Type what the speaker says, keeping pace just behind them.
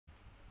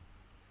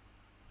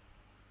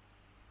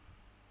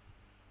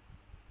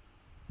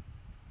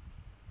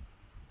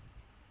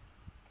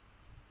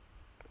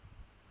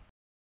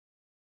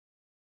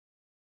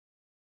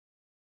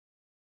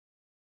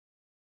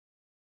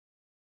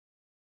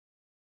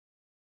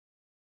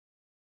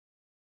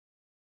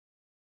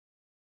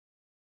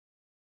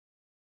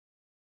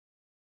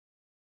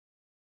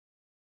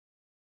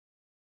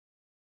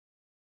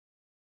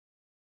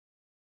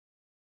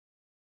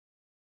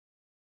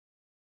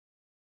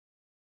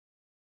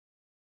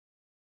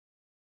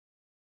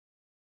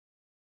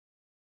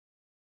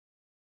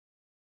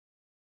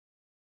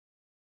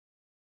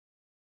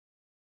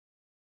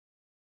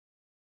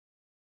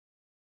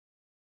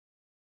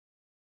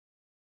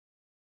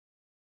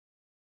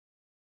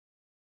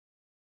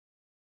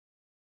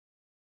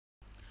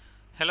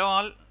Hello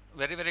all,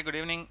 very good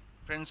evening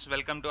friends.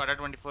 Welcome to Ada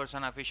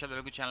 24/7 official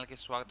Telugu channel ki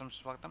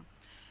స్వాగతం.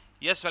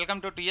 Yes, welcome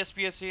to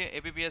TSPSC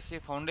APPSC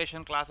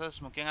foundation classes.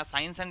 ముఖ్యంగా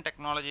science and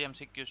technology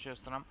MCQs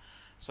చేస్తున్నాం.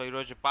 So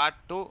ఈరోజు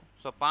part 2.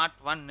 So part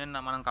 1 నిన్న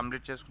మనం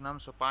complete చేసుకున్నాం.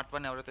 So part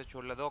 1 ఎవరైతే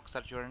చూడలేదో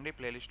ఒకసారి చూడండి,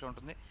 ప్లేలిస్ట్లో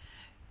ఉంటుంది.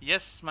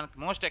 ఎస్, మనకి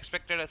most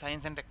expected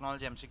science and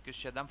technology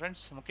MCQs చేద్దాం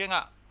ఫ్రెండ్స్.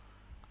 ముఖ్యంగా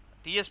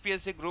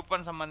టీఎస్పీఎస్సీ గ్రూప్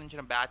 1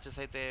 సంబంధించిన బ్యాచెస్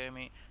అయితే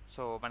ఏమి,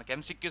 సో మనకి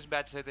ఎంసీక్యూస్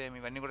బ్యాచెస్ అయితే ఏమి,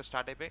 ఇవన్నీ కూడా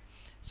స్టార్ట్ అయిపోయి.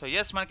 సో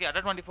ఎస్, మనకి అడా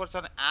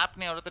 24/7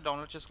 యాప్ని ఎవరైతే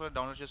డౌన్లోడ్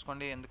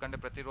చేసుకోండి. ఎందుకంటే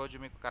ప్రతిరోజు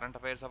మీకు కరెంట్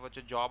అఫైర్స్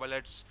అవ్వచ్చు, job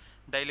alerts,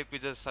 daily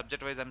quizzes,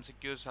 subject wise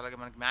MCQs, అలాగే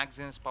మనకి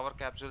magazines, power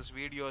capsules,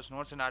 videos,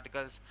 notes and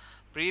articles,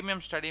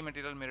 premium study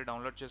material మీరు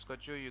డౌన్లోడ్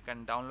చేసుకోవచ్చు. యూ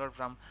కెన్ డౌన్లోడ్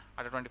ఫ్రమ్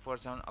అడా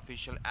 24/7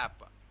 అఫీషియల్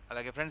యాప్.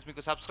 అలాగే ఫ్రెండ్స్,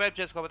 మీకు సబ్స్క్రైబ్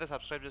చేసుకోకపోతే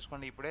సబ్స్క్రైబ్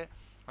చేసుకోండి. ఇప్పుడే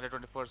అడా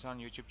 24/7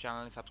 యూట్యూబ్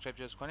ఛానల్ని సబ్స్క్రైబ్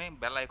చేసుకొని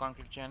బెల్ ఐకాన్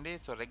క్లిక్ చేయండి.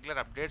 సో రెగ్యులర్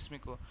అప్డేట్స్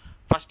మీకు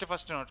ఫస్ట్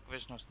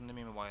నోటిఫికేషన్ వస్తుంది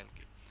మీ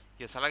మొబైల్కి.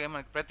 ఎస్, అలాగే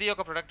మనకి ప్రతి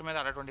ఒక్క ప్రొడక్ట్ మీద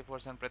అడా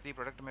 24/7 ప్రతి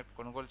ప్రొడక్ట్ మీరు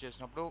కొనుగోలు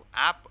చేసినప్పుడు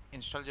యాప్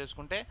ఇన్స్టాల్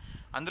చేసుకుంటే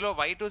అందులో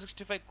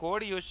Y265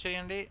 కోడ్ యూజ్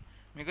చేయండి.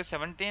 మీకు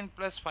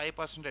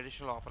 17+5%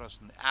 అడిషనల్ ఆఫర్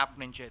వస్తుంది యాప్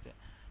నుంచి అయితే.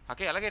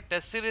 ఓకే, అలాగే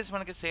టెస్ట్ సిరీస్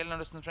మనకి సేల్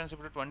నడుస్తుంది ఫ్రెండ్స్.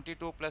 ఇప్పుడు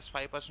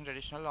 22+5%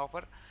 అడిషనల్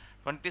ఆఫర్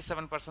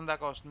 27%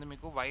 దాకా వస్తుంది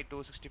మీకు.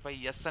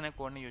 Y265S అనే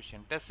కోడ్ని యూజ్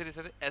చేయండి. టెస్ట్ సిరీస్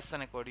అయితే S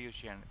అనే కోడ్ యూజ్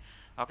చేయండి.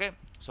 Okay,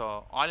 so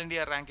all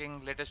India ranking,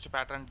 latest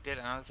pattern,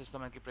 detail అనాలిసిస్తో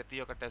మనకి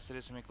ప్రతి ఒక్క టెస్ట్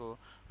సిరీస్ మీకు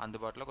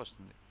అందుబాటులోకి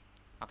వస్తుంది.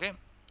 Okay,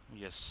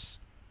 yes.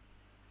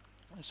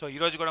 సో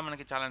ఈరోజు కూడా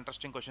మనకి చాలా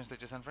ఇంట్రెస్టింగ్ క్వశ్చన్స్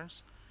తెచ్చేసాను ఫ్రెండ్స్.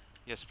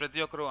 ఎస్,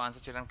 ప్రతి ఒక్కరు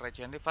ఆన్సర్ చేయడానికి ట్రై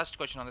చేయండి. First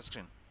question on the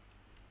screen.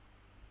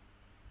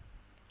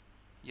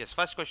 Yes,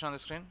 first question on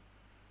the screen.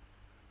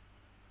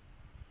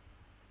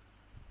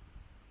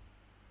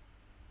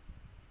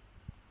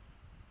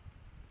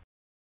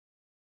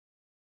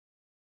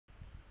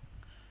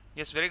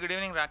 Yes, very good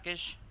evening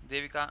Rakesh,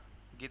 Devika,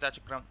 Geeta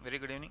Chakram, very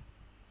good evening.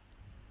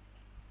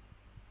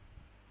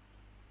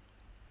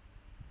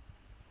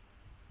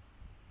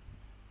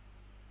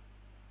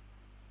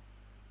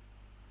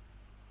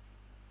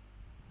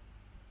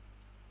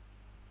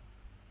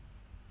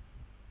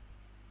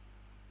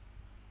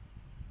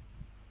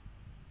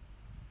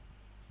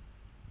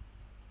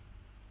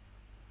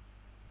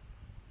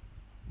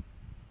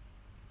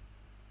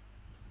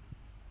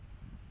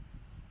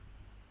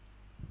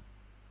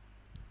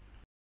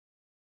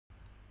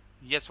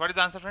 Yes, what is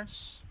the answer friends?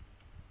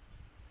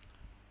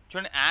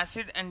 చూడండి,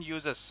 acid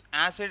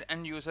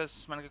and uses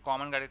మనకి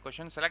కామన్గా అడిగే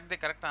question. Select the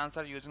correct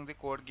answer using the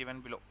code given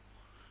below.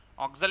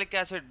 Oxalic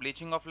acid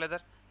bleaching of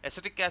leather,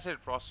 acetic acid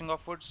processing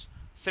of foods,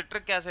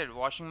 citric acid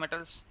washing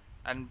metals,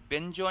 and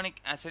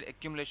బెంజోనిక్ acid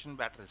accumulation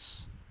batteries.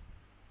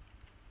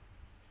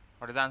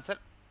 What is the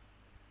answer?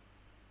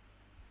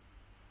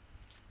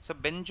 So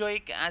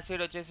benzoic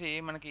acid వచ్చేసి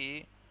మనకి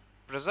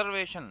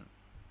preservation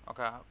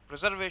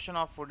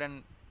of food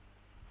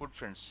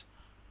friends.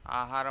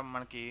 ఆహారం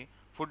మనకి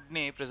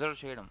ఫుడ్ని preserve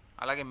చేయడం,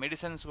 అలాగే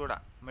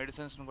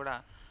మెడిసిన్స్ని కూడా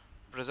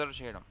preserve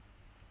చేయడం.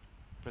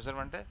 Preserve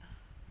అంటే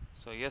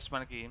సో ఎస్,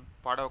 మనకి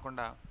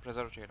పాడవకుండా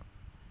ప్రిజర్వ్ చేయడం.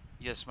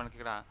 ఎస్, మనకి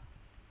ఇక్కడ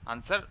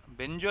ఆన్సర్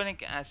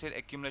బెంజోనిక్ యాసిడ్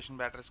అక్యుములేషన్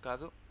బ్యాటరీస్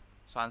కాదు.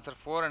 సో ఆన్సర్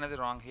 4 అనేది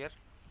రాంగ్ హియర్.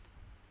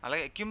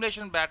 అలాగే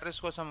అక్యుములేషన్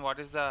బ్యాటరీస్ కోసం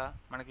వాట్ ఈస్ ద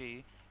మనకి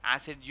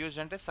యాసిడ్ యూజ్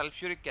అంటే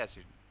sulphuric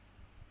acid.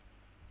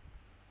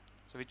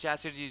 So which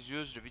acid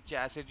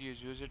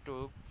is used to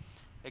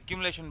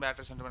accumulation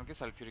batteries అంటే మనకి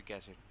సల్ఫ్యూరిక్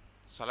యాసిడ్.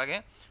 సో అలాగే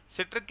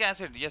citric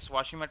acid, yes,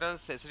 washing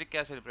metals, acetic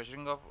acid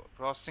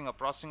processing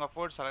of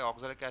foods, అలాగే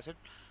oxalic acid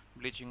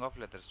bleaching of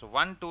leather. So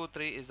 1, 2,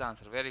 3 is the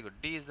answer. Very good,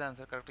 D is the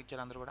answer. Correct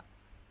ఇచ్చారు అందరూ కూడా.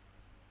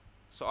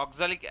 So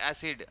oxalic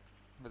acid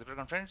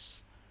గుర్తుపెట్టుకోండి friends,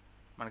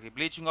 మనకి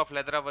bleaching of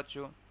leather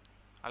అవ్వచ్చు,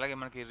 అలాగే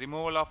మనకి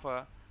removal of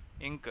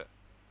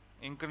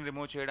ఇంక్ని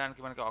remove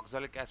చేయడానికి మనకి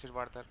ఆక్సాలిక్ యాసిడ్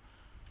వాడతారు.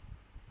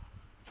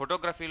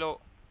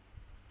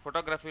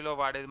 ఫోటోగ్రఫీలో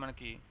వాడేది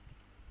మనకి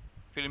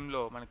ఫిల్మ్లో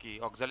మనకి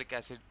ఆక్సాలిక్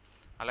యాసిడ్.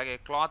 అలాగే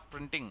క్లాత్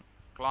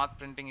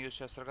ప్రింటింగ్ యూజ్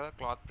చేస్తారు కదా,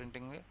 క్లాత్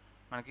ప్రింటింగ్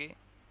మనకి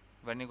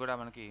ఇవన్నీ కూడా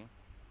మనకి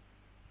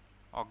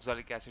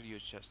ఆక్సాలిక్ యాసిడ్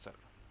యూజ్ చేస్తారు.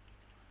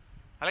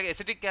 అలాగే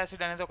ఎసిటిక్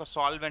యాసిడ్ అనేది ఒక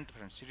solvent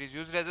friends. It is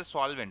used as a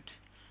solvent.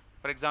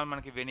 For example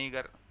మనకి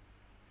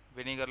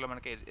వెనిగర్లో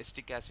మనకి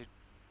ఎసిటిక్ యాసిడ్,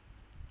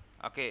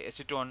 ఓకే,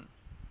 ఎసిటోన్,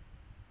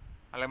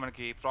 అలాగే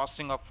మనకి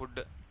ప్రాసెసింగ్ ఆఫ్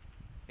ఫుడ్,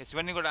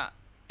 ఇవన్నీ కూడా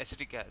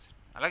ఎసిటిక్ యాసిడ్.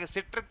 అలాగే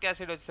సిట్రిక్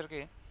యాసిడ్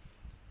వచ్చేసరికి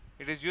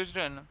it is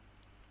used in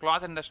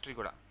cloth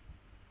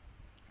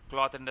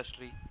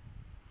industry,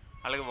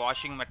 అలాగే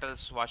వాషింగ్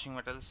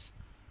మెటల్స్,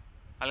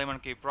 అలాగే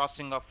మనకి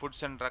processing of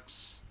foods and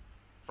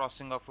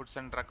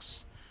drugs.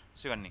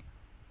 So ఇవన్నీ.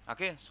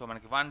 ఓకే, సో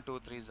మనకి 1, 2,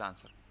 3 is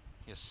answer.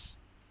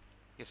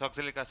 Yes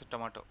oxalic acid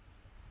tomato.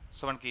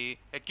 So మనకి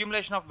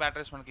అక్యుములేషన్ ఆఫ్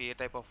బ్యాటరీస్ మనకి ఏ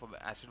type of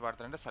acid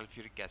వాడతారంటే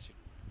sulphuric acid.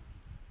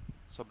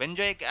 So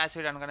benzoic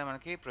acid అనగానే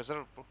మనకి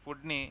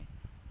ఫుడ్ని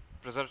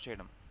ప్రిజర్వ్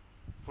చేయడం,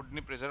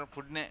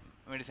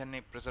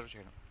 మెడిసిన్ని ప్రిజర్వ్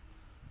చేయడం.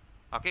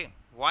 ఓకే,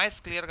 వాయిస్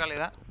క్లియర్గా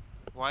లేదా?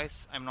 Voice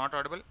I'm not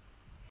audible.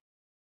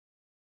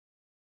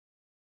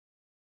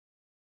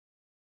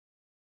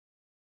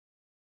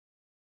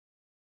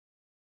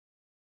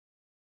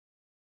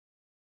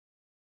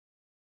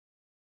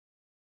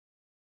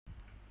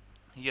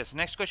 Yes,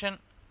 next question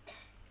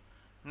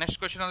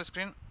on the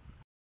screen.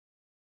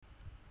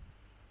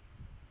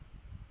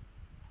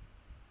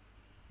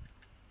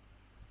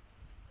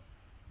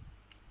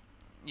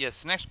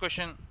 Yes, next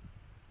question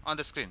on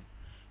the screen.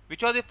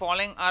 Which of the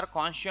following are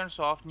constituents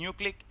of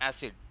nucleic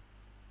acid?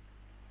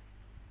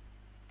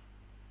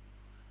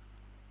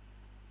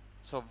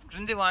 So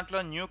క్రింది వాటిలో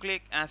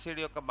nucleic acid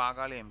యొక్క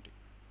భాగాలు ఏమిటి?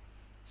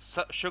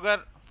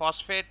 Sugar,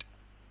 phosphate,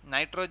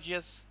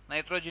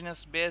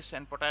 nitrogenous base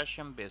and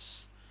potassium base.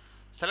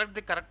 Select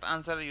the correct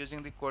answer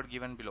using the code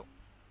given below.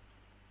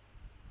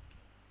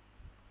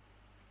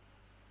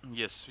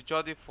 Yes, which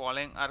of the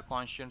following are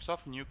constituents of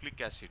nucleic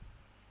acid?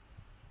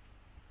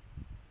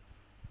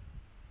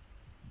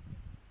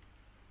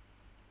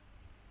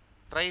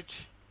 Right.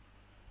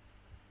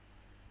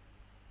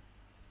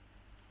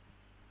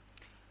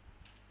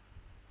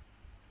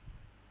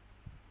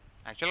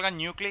 యాక్చువల్గా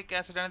nucleic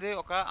acid అనేది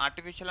ఒక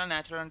artificial and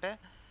natural అంటే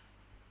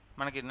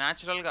మనకి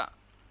naturally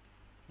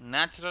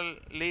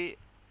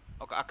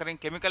ఒక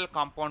occurring chemical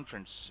compound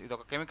friends. ఇది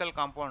ఒక chemical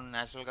compound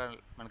న్యాచురల్గా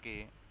మనకి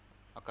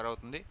అక్కర్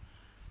అవుతుంది.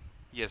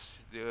 ఎస్,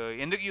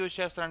 ఎందుకు యూజ్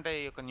చేస్తారంటే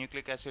ఈ యొక్క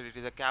nucleic acid it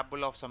is a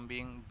capable of some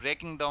being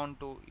breaking down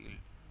to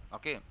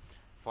okay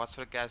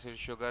phosphoric acid,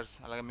 sugars,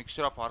 అలాగే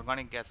mixture of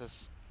organic gases.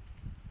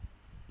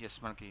 Yes,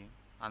 మనకి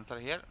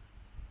ఆన్సర్ హియర్.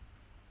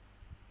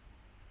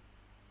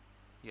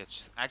 ఎస్,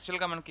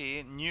 యాక్చువల్గా మనకి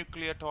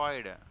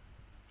న్యూక్లియోటాయిడ్.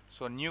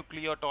 సో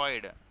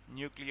న్యూక్లియోటాయిడ్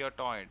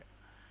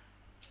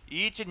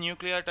ఈచ్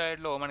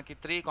న్యూక్లియోటాయిడ్లో మనకి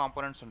 3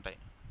 కాంపోనెంట్స్ ఉంటాయి.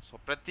 సో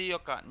ప్రతి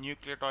ఒక్క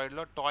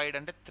న్యూక్లియోటాయిడ్లో టాయిడ్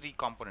అంటే 3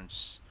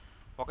 కాంపోనెంట్స్.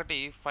 ఒకటి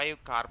 5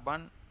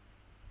 carbon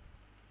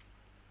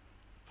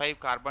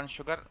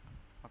sugar,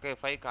 okay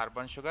 5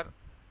 carbon sugar,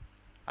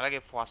 అలాగే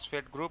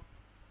ఫాస్ఫేట్ గ్రూప్.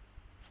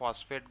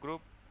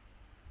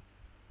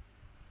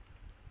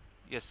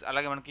 ఎస్,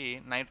 అలాగే మనకి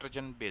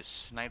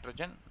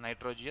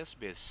నైట్రోజియస్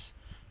బేస్.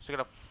 సో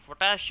ఇక్కడ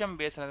పొటాషియం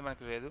బేస్ అనేది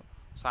మనకి లేదు.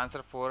 సో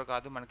ఆన్సర్ 4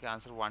 కాదు, మనకి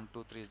answer 1,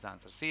 2, 3 is the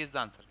answer. C is the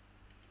answer.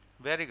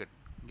 Very good,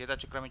 Gita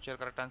చక్రం ఇచ్చారు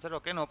correct answer.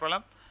 Okay, no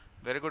problem,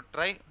 very good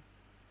try.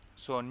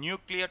 So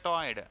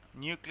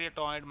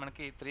న్యూక్లియోటాయిడ్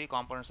మనకి 3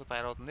 కాంపోనెంట్స్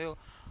తయారవుతుంది.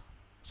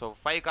 సో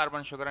 5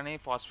 కార్బన్ షుగర్ అని,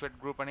 ఫాస్ఫేట్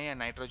గ్రూప్ అని,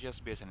 అండ్ నైట్రోజియస్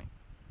బేస్ అని.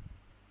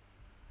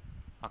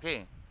 ఓకే,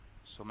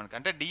 సో మనకి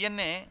అంటే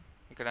డిఎన్ఏ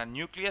ఇక్కడ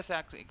న్యూక్లిక్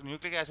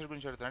యాసిడ్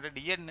గురించి అడుగుతుంది. అంటే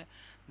DNA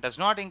does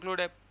not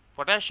include A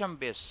potassium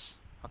base.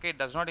 Okay,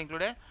 does not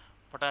include A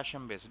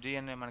potassium base.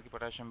 DNA మనకి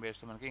పొటాషియం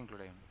బేస్తో మనకి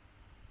ఇంక్లూడ్ అయ్యింది.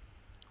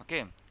 ఓకే,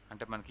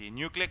 అంటే మనకి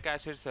న్యూక్లిక్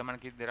యాసిడ్స్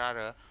మనకి there are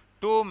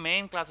 2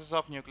 main classes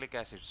of nucleic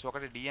acids.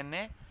 ఒకటి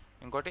డిఎన్ఏ,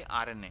 ఇంకోటి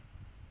ఆర్ఎన్ఏ.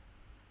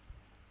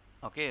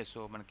 ఓకే, సో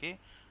మనకి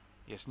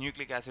yes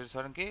nucleic acids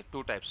మనకి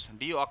 2 types,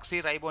 deoxy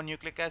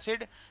ribonucleic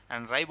acid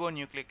and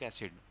ribonucleic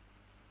acid.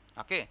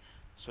 Okay,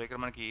 so ఇక్కడ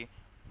మనకి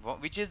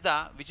which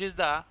is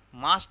the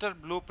master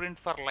blue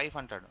print for life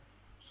అంటాడు.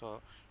 So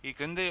ఈ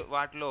క్రింది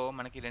వాటిలో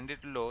మనకి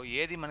రెండిట్లో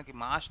ఏది మనకి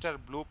master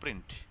blue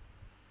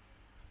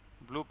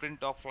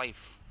print of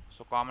life?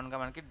 So కామన్గా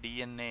మనకి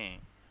డిఎన్ఏ.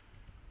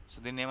 సో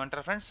దీన్ని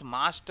ఏమంటారు friends?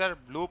 Master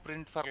blue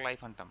print for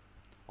life అంటాం.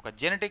 ఒక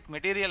జెనెటిక్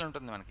మెటీరియల్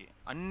ఉంటుంది మనకి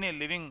అన్ని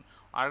లివింగ్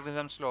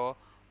ఆర్గనిజమ్స్లో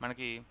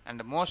మనకి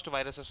అండ్ మోస్ట్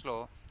వైరసెస్లో.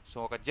 సో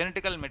ఒక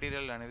జెనెటికల్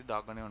మెటీరియల్ అనేది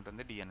దాక్కునే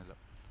ఉంటుంది డిఎన్ఏలో.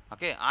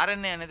 ఓకే,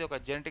 ఆర్ఎన్ఏ అనేది ఒక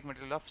genetic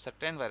material of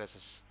certain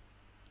viruses.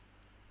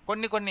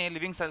 కొన్ని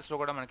లివింగ్ సెల్స్లో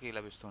కూడా మనకి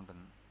లభిస్తూ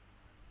ఉంటుంది.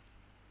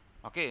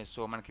 ఓకే,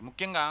 సో మనకి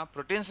ముఖ్యంగా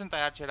ప్రోటీన్స్ని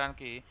తయారు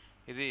చేయడానికి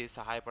ఇది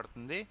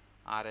సహాయపడుతుంది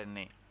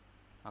ఆర్ఎన్ఏ.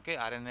 ఓకే,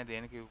 ఆర్ఎన్ఏ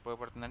దేనికి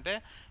ఉపయోగపడుతుందంటే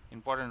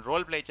ఇంపార్టెంట్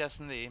రోల్ ప్లే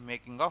చేస్తుంది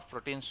making of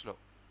ప్రోటీన్స్లో.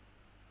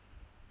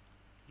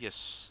 Yes,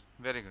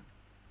 very good,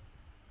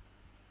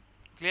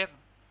 clear.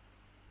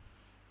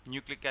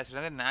 Nucleic acid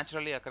అనేది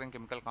naturally occurring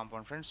chemical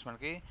compound friends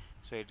మనకి.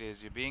 So it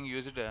is being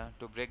used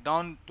to break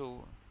down to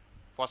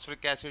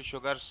phosphoric acid,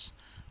 sugars,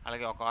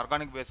 అలాగే ఒక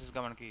organic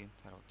బేసిస్గా మనకి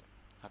తయారవుతాయి.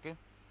 Okay,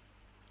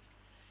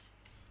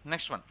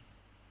 next one.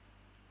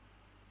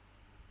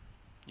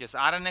 Yes,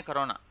 RNA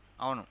corona.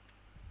 అవును.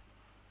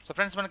 So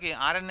friends మనకి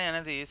RNA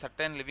అనేది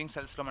certain living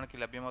సెల్స్లో మనకి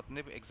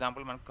లభ్యమవుతుంది.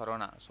 ఎగ్జాంపుల్ మనకి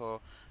corona. So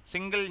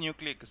single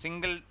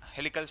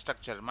helical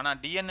structure. మన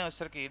డిఎన్ఏ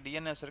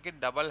వచ్చేసరికి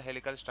డబల్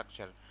హెలికల్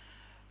స్ట్రక్చర్.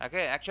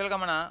 ఓకే, యాక్చువల్గా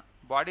మన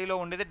బాడీలో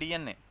ఉండేది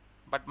డిఎన్ఏ,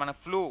 బట్ మన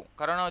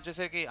కరోనా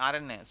వచ్చేసరికి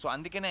ఆర్ఎన్ఏ. సో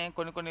అందుకనే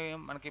కొన్ని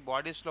మనకి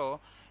బాడీస్లో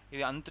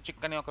ఇది అంతు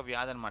చిక్కని ఒక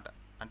వ్యాధి అనమాట.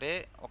 అంటే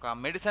ఒక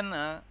మెడిసిన్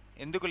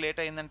ఎందుకు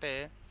లేట్ అయిందంటే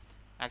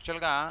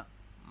యాక్చువల్గా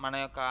మన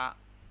యొక్క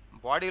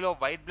బాడీలో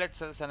వైట్ బ్లడ్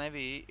సెల్స్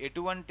అనేవి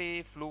ఎటువంటి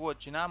ఫ్లూ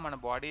వచ్చినా మన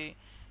బాడీ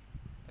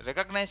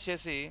రికగ్నైజ్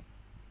చేసి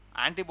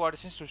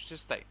యాంటీబాడీస్ని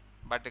సృష్టిస్తాయి.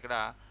 బట్ ఇక్కడ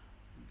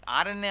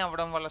ఆర్ఎన్ఏ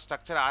అవ్వడం వల్ల,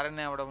 స్ట్రక్చర్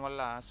ఆర్ఎన్ఏ అవ్వడం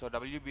వల్ల, so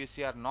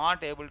WBC are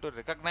not able to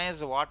recognise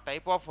what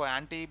type of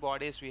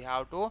antibodies we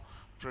have to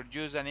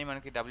produce అని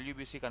మనకి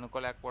డబ్ల్యూబీసీ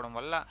కనుక్కోలేకపోవడం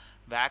వల్ల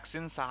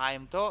వ్యాక్సిన్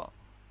సహాయంతో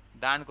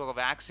దానికి ఒక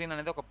వ్యాక్సిన్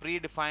అనేది ఒక ప్రీ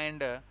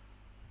డిఫైన్డ్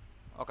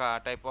ఒక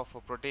టైప్ ఆఫ్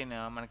ప్రోటీన్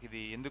మనకి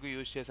ఇది ఎందుకు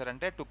యూజ్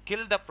చేశారంటే to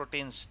kill the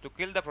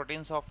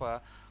proteins of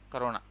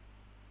corona.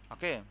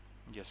 Okay,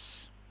 yes.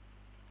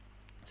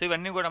 So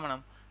ఇవన్నీ కూడా మనం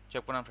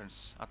చెప్పుకున్నాం friends.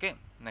 Okay,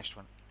 next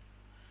one.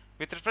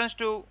 With reference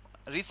to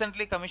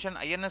recently commission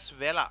INS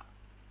వేలా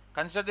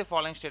consider the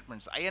following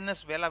statements.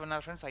 INS వేలా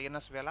విన్నారు ఫ్రెండ్స్,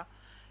 ఐఎన్ఎస్ వేలా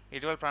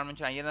ఇటీవల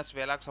ప్రారంభించిన ఐఎన్ఎస్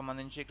వేలాకు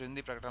సంబంధించి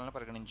క్రింది ప్రకటనలను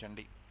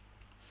పరిగణించండి.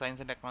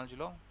 సైన్స్ అండ్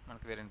టెక్నాలజీలో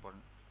మనకి very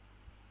important.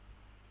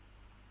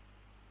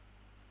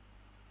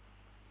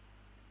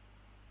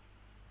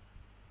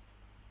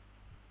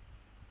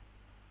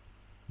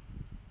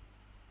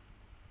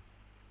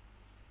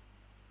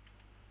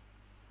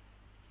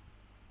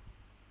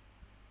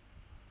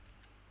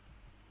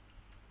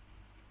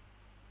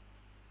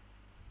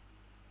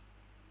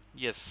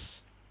 Yes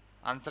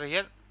answer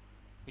here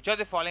which are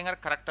the following are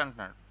correct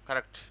అంటున్నాడు.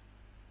 కరెక్ట్.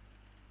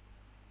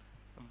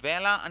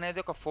 వేలా అనేది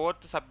ఒక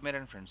 4th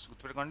సబ్మెరైన్ ఫ్రెండ్స్,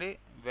 గుర్తుపెట్టుకోండి.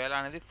 వేలా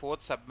అనేది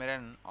 4th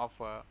submarine of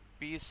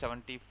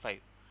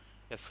P-75.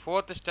 Yes,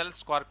 4th stealth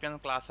scorpion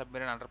class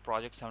submarine under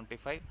project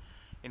 75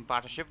 in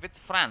partnership with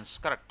France.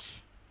 Correct.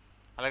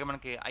 అలాగే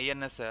మనకి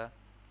INS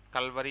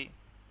Calvary,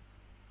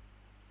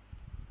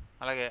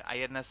 అలాగే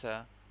ఐఎన్ఎస్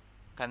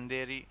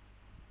కందేరి,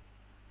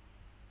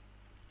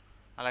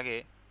 అలాగే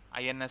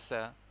ఐఎన్ఎస్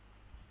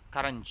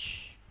కరంజ్.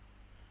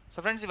 సో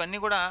ఫ్రెండ్స్ ఇవన్నీ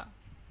కూడా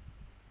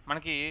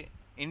మనకి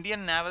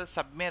ఇండియన్ నేవల్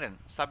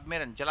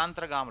సబ్మెరైన్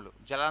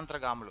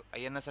జలాంతర్గాములు.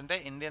 ఐఎన్ఎస్ అంటే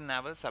ఇండియన్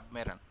నేవల్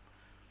సబ్మెరైన్.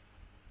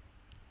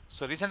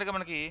 సో రీసెంట్గా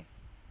మనకి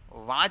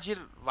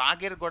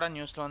వాగిర్ కూడా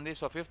న్యూస్లో ఉంది.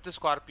 సో 5th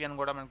స్కార్పియన్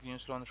కూడా మనకి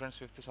న్యూస్లో ఉంది ఫ్రెండ్స్.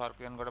 5th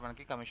స్కార్పియన్ కూడా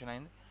మనకి కమిషన్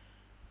అయింది.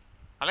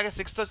 అలాగే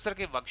 6th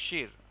వచ్చేసరికి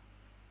వక్షీర్,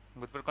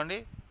 గుర్తుపెట్టుకోండి.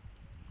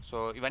 సో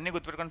ఇవన్నీ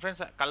గుర్తుపెట్టుకోండి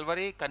friends.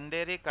 Calvary,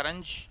 Khanderi,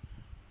 Karanj,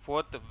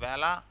 4th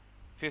వేలా,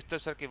 5th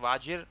వచ్చేసరికి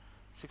వాజిర్,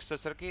 6th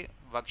వచ్చేసరికి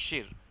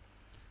వక్షీర్.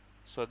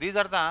 సో దీస్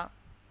ఆర్ ద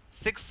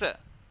 6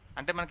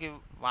 అంటే మనకి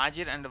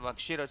వాగిర్ అండ్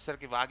వక్షీర్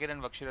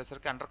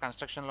వచ్చేసరికి అండర్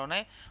కన్స్ట్రక్షన్లో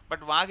ఉన్నాయి.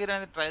 బట్ వాగిర్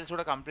అనేది ట్రయల్స్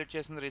కూడా కంప్లీట్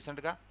చేసింది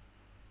రీసెంట్గా.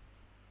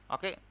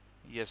 ఓకే,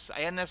 ఎస్,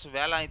 ఐఎన్ఎస్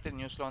వేలా అయితే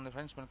న్యూస్లో ఉంది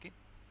ఫ్రెండ్స్ మనకి.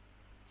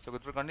 సో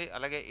గుర్తుపెట్టుకోండి.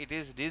 అలాగే it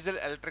is diesel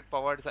electric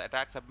powered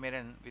attack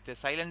submarine with a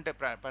silent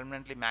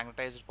permanently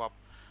magnetised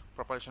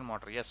propulsion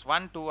motor. Yes,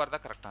 1, 2 are the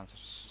correct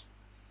answers.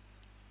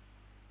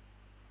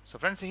 So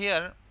friends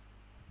here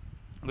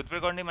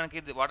గుర్తుపెట్టుకోండి మనకి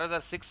వాట్ ఆర్ ద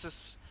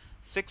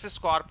 6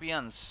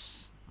 స్కార్పియన్స్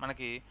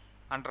మనకి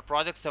అండర్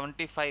ప్రాజెక్ట్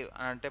 75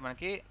 అని అంటే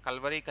మనకి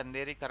కల్వరి,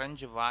 కందేరి,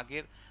 కరంజ్,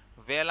 వాగిర్,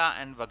 వేలా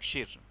and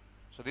వక్షీర్.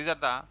 So these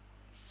are the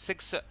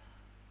 6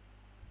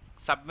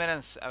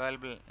 submarines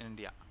available in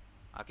India.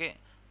 Okay,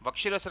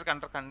 వక్షీర్ వచ్చరికి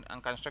under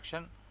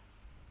construction.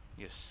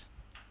 Yes.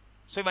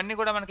 So ఇవన్నీ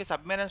కూడా మనకి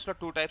సబ్మెరైన్స్లో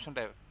 2 టైప్స్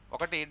ఉంటాయి.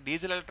 ఒకటి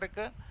డీజిల్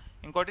ఎలక్ట్రిక్,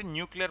 ఇంకోటి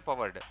న్యూక్లియర్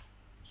పవర్డ్.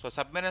 సో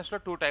సబ్మెరైన్స్లో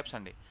 2 టైప్స్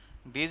అండి,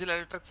 diesel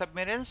electric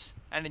submarines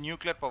and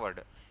nuclear powered.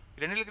 ఈ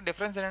రెండింటికి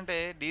డిఫరెన్స్ ఏంటంటే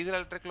డీజిల్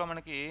ఎలక్ట్రిక్లో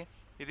మనకి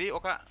ఇది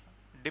ఒక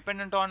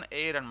డిపెండెంట్ ఆన్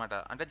ఎయిర్ అనమాట.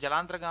 అంటే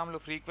జలాంతర్గాములు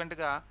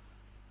ఫ్రీక్వెంట్గా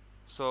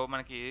సో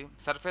మనకి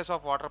సర్ఫేస్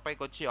ఆఫ్ వాటర్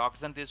పైకి వచ్చి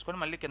ఆక్సిజన్ తీసుకొని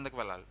మళ్ళీ కిందకి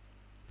వెళ్ళాలి.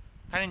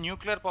 కానీ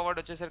న్యూక్లియర్ పవర్డ్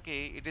వచ్చేసరికి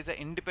it is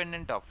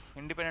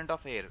independent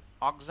of air.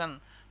 Oxygen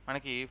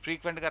మనకి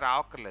ఫ్రీక్వెంట్గా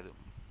రావక్కర్లేదు.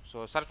 So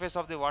surface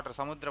of the water,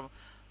 సముద్రం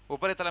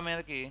ఉపరితలం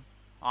మీదకి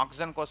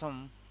ఆక్సిజన్ కోసం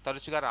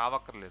తరచుగా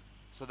రావక్కర్లేదు.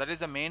 So that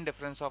is the main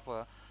difference of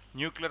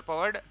nuclear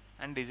powered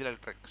and diesel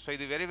electric. So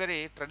ఇది వెరీ వెరీ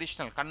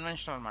ట్రెడిషనల్,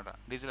 కన్వెన్షనల్ అనమాట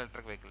డీజిల్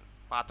ఎలక్ట్రిక్ వెహికల్,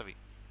 పాతవి.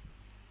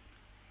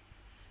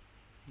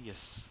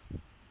 ఎస్,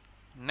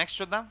 నెక్స్ట్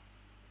చూద్దాం.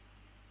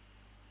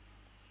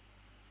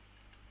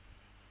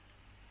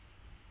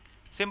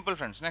 Simple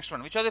friends. Next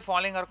one, which are the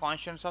following are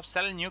constituents of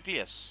cell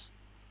nucleus?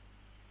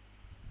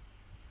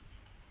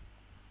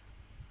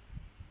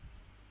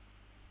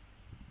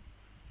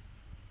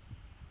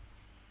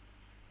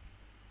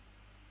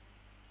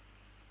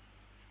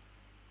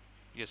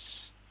 Yes,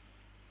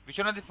 which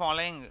one of the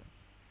following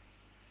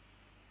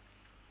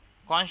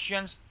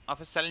constituents of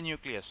a cell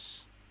nucleus?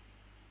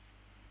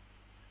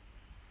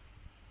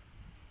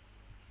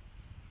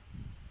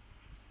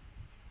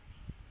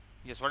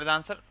 Yes, what is the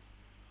answer?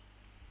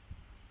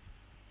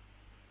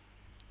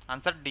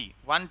 Answer D.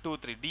 1, 2,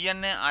 3.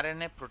 DNA,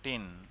 RNA,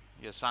 protein.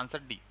 Yes,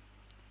 answer D.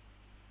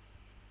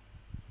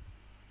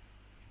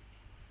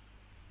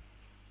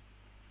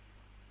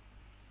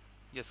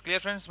 Yes,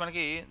 clear friends.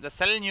 మనకి the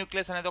cell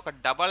nucleus అనేది ఒక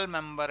double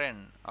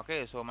membrane. Okay,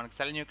 so మనకి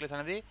cell nucleus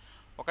అనేది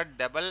ఒక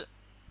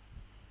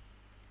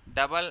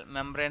double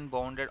membrane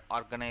bounded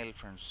organelle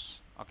friends.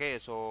 Okay,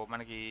 so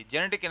మనకి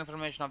genetic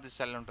information of the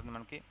cell ఉంటుంది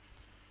మనకి.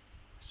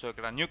 So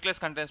ఇక్కడ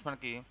న్యూక్లియస్ కంటెంట్స్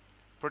మనకి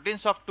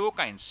proteins of 2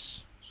 kinds.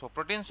 So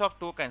proteins of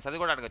 2 kinds అది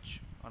కూడా అడగచ్చు.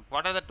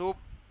 What are the 2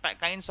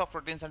 kinds of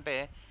proteins అంటే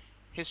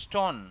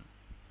హిస్టోన్,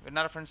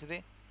 విన్నారా ఫ్రెండ్స్? ఇది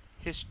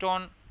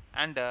హిస్టోన్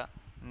అండ్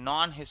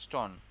నాన్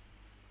హిస్టోన్.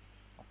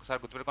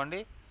 ఒకసారి గుర్తుపెట్టుకోండి.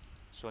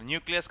 So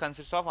nucleus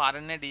consist of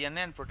RNA,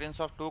 DNA and proteins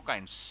of 2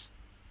 kinds.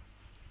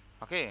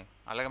 Okay,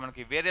 అలాగే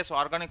మనకి వేరియస్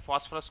ఆర్గానిక్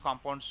ఫాస్ఫరస్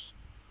కాంపౌండ్స్,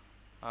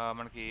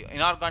 మనకి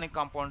ఇన్ఆర్గానిక్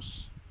కాంపౌండ్స్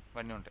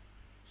ఇవన్నీ ఉంటాయి.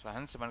 సో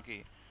హెన్స్ మనకి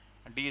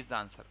డి ఈజ్ ద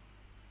ఆన్సర్.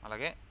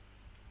 అలాగే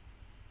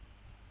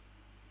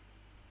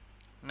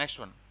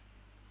next one,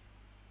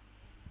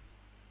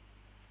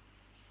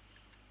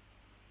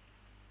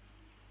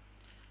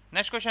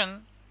 next question.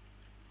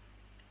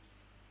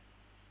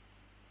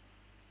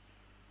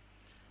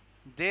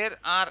 There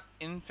are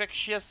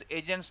infectious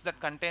agents that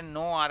contain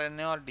no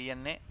RNA or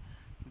DNA.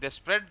 They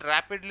spread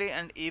rapidly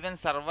and even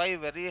survive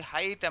very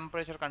high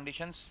temperature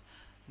conditions.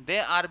 They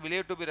are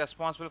believe to be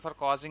responsible for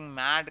causing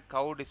mad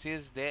cow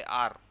disease. They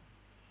are.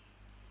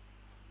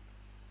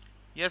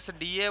 Yes,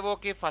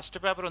 డిఏఓకి first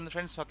paper ఉంది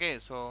friends. Okay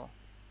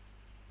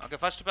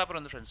first paper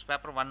ఉంది friends.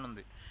 Paper 1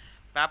 ఉంది.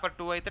 Paper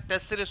 2 అయితే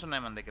test series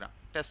ఉన్నాయి మన దగ్గర.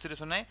 Test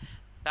series ఉన్నాయి.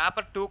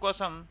 Paper 2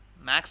 కోసం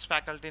maths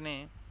ఫ్యాకల్టీని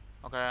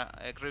ఒక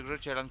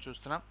రిక్రూట్ చేయడానికి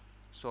చూస్తున్నాం.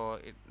 So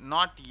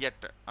not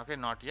yet, okay,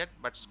 not yet,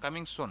 but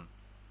coming soon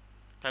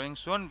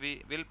we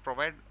will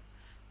provide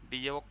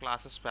DAO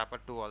classes paper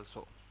 2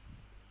 also.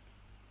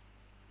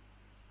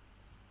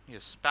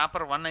 Yes,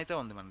 paper 1 అయితే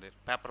ఉంది మన దగ్గర.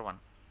 Paper 1.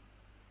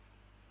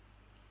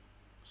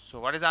 So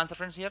what is the answer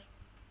friends here?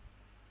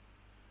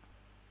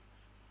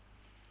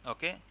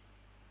 Okay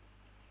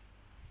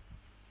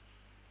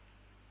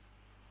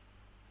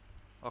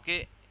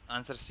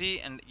answer C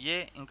and ఏ.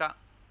 ఇంకా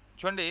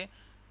చూడండి,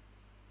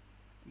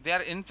 they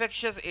are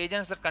infectious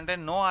agents that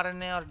contain no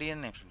RNA are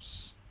DNA friends.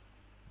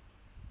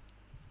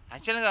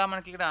 యాక్చువల్గా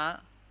మనకి ఇక్కడ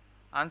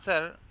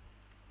answer,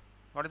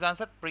 what is the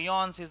answer?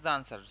 Prions is the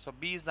answer. So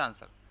B is the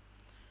answer.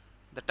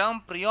 The term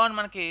Priyan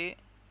మనకి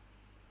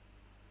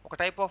ఒక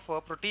type of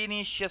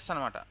proteinaceous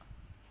అనమాట.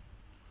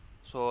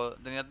 So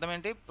దీని అర్థం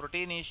ఏంటి?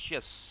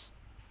 Proteinaceous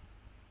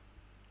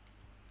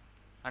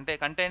అంటే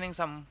కంటైనింగ్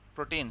సమ్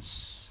ప్రోటీన్స్.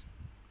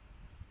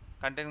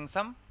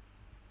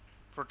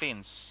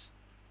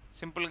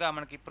 సింపుల్గా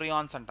మనకి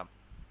ప్రియాన్స్ అంటాం.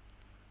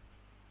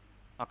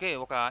 ఓకే,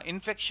 ఒక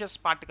ఇన్ఫెక్షియస్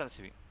పార్టికల్స్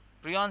ఇవి.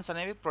 ప్రియాన్స్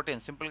అనేవి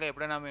ప్రోటీన్స్. సింపుల్గా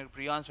ఎప్పుడైనా మీరు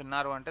ప్రియాన్స్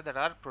విన్నారు అంటే that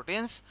are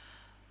proteins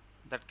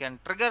that can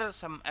trigger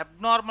some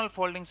abnormal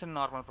foldings in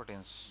normal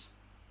proteins.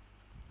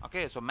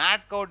 Okay, so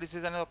mad cow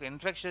disease అనేది ఒక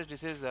infectious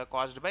disease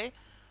caused by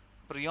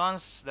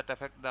prions that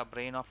effect the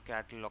brain of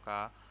cattle. ఒక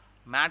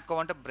mad cow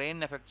అంటే brain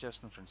effect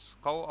చేస్తుంది friends.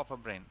 Cow of a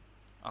brain.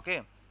 Okay,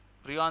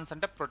 prions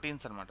అంటే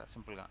proteins అనమాట.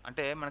 సింపుల్గా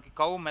అంటే మనకి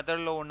కౌ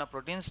మెథడ్లో ఉన్న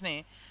ప్రోటీన్స్ని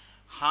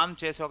హార్మ్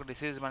చేసే ఒక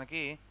డిసీజ్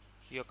మనకి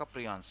ఈ యొక్క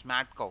ప్రియాన్స్.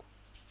 మ్యాడ్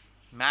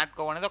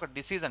కౌ అనేది ఒక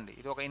డిసీజ్ అండి.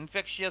 ఇది ఒక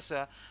ఇన్ఫెక్షియస్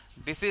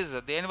డిసీజ్.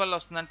 దేనివల్ల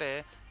వస్తుందంటే,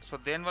 సో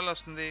దేనివల్ల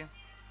వస్తుంది?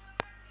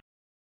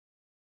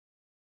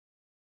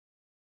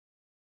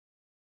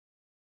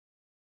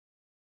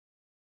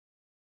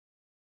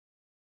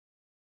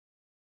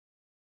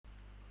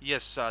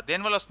 ఎస్,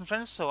 దేనివల్ల వస్తుంది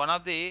friends? So one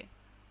of the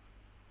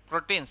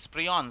proteins,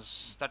 prions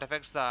that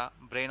effects the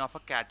brain of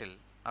a cattle.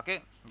 Okay,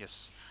 yes.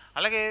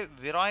 అలాగే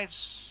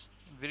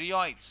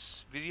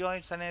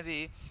విరియాయిడ్స్ అనేది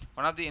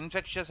one of the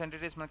infectious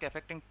entities మనకి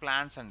ఎఫెక్టింగ్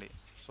ప్లాంట్స్ అండి.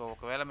 సో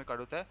ఒకవేళ మీకు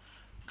అడిగితే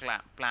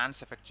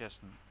ప్లాంట్స్ ఎఫెక్ట్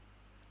చేస్తుంది.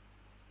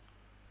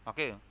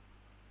 Okay,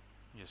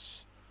 yes,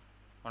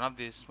 one of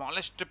the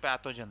smallest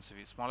pathogens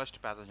ఇవి, smallest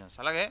pathogens.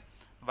 అలాగే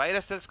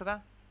వైరస్ తెలుసు కదా.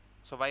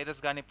 సో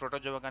వైరస్ కానీ,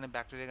 ప్రోటోజోవా కానీ,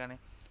 బ్యాక్టీరియా కానీ,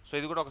 సో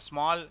ఇది కూడా ఒక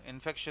స్మాల్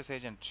ఇన్ఫెక్షియస్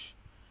ఏజెంట్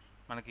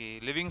మనకి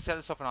లివింగ్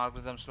సెల్స్ ఆఫ్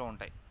ఆర్గనిజమ్స్లో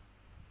ఉంటాయి.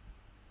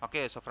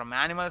 ఓకే, సో ఫ్రమ్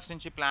యానిమల్స్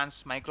నుంచి ప్లాంట్స్,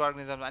 మైక్రో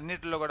ఆర్గనిజమ్స్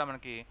అన్నిటిలో కూడా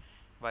మనకి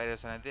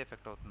వైరస్ అనేది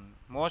ఎఫెక్ట్ అవుతుంది.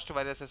 Most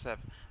viruses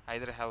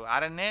either have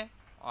RNA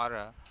are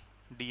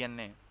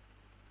DNA.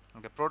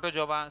 Okay,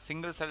 protozoa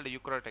single celled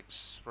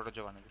eukaryotics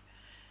protozoa అనేది.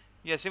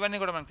 ఎస్, ఇవన్నీ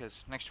కూడా మనకు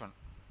తెలుసు. Next one.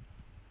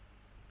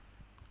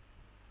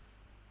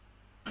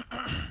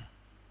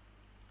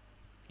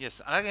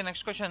 ఎస్, అలాగే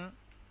next question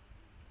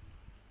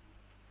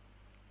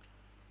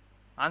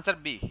answer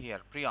be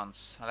here,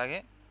 prions. అలాగే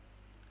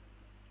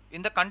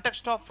in the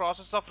context of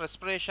process of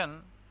respiration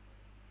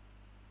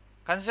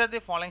consider the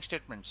following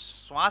statements.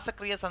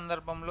 శ్వాసక్రియ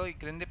సందర్భంలో ఈ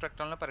క్రింది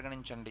ప్రకటనలను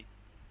పరిగణించండి.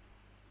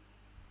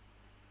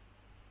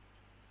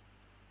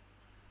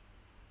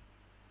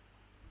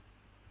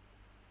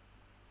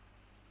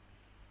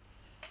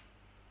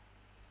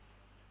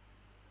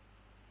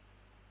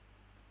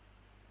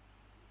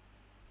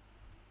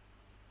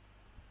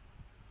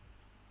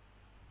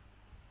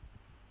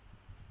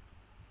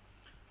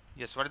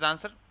 Yes, what is the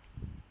answer?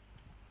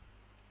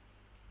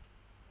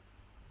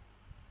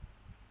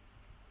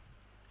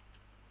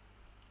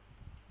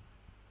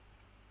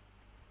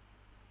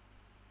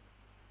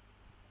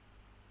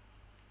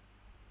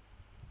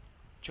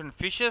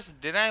 Fishes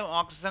derive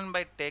oxygen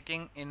by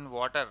taking in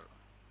water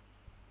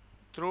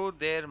through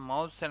their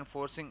mouths and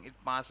forcing it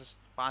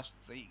past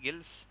the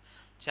gills.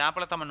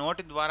 చేపలు తమ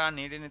నోటి ద్వారా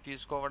నీటిని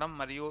తీసుకోవడం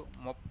మరియు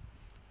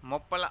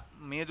మొప్పల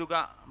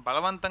మీదుగా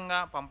బలవంతంగా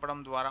పంపడం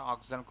ద్వారా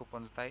ఆక్సిజన్కు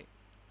పొందుతాయి.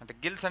 అంటే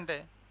గిల్స్ అంటే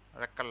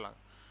రెక్కల్లాగా.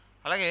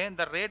 అలాగే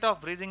the rate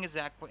of breathing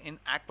in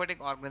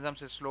aquatic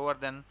organisms is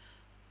slower then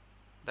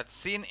that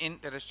scene in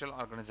terrestrial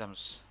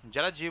organisms.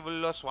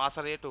 జలజీవుల్లో శ్వాస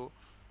రేటు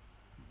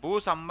భూ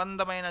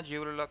సంబంధమైన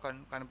జీవులలో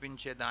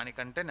కనిపించే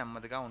దానికంటే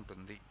నెమ్మదిగా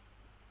ఉంటుంది.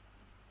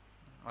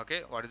 Okay,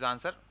 what is the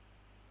answer?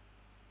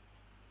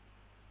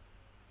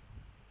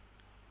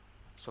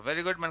 So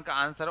very good, మనకి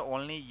answer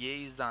only A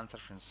is the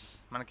answer friends.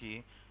 మనకి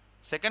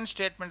సెకండ్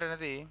స్టేట్మెంట్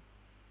అనేది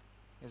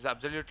is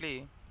absolutely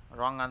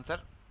wrong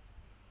answer.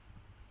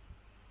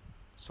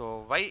 So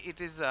why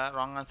it is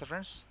wrong answer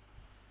friends?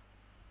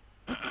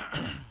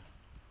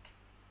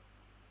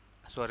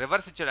 So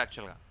reverse ఇచ్చాడు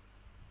యాక్చువల్గా.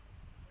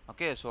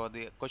 Okay, so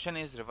the question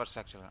is reverse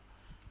యాక్చువల్గా.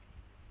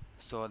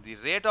 So the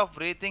rate of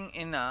breathing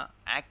in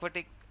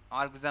aquatic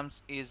organisms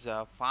is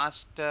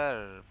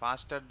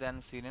faster than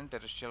seen in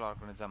terrestrial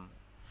organism.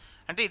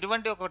 అంటే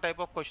ఇటువంటి ఒక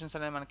type of questions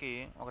అనేది మనకి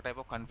ఒక type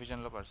of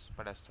కన్ఫ్యూజన్లో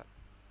పడేస్తారు.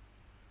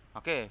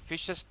 Okay,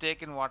 fishes take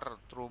in water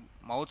through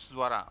mouths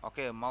ద్వారా.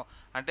 ఓకే,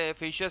 అంటే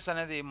ఫిషెస్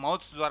అనేది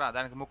మౌత్స్ ద్వారా,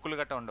 దానికి ముక్కులు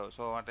గట్ట ఉండవు.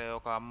 సో అంటే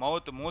ఒక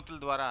మూతుల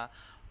ద్వారా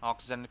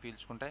ఆక్సిజన్ని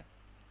పీల్చుకుంటాయి.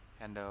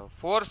 And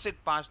force it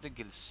pass the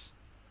gills.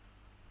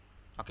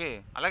 Okay,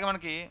 అలాగే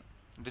మనకి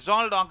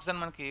డిజాల్వ్డ్ ఆక్సిజన్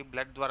మనకి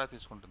బ్లడ్ ద్వారా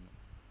తీసుకుంటుంది.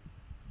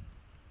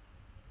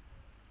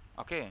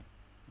 ఓకే,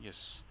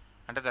 ఎస్,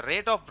 అంటే the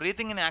rate of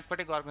breathing in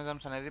aquatic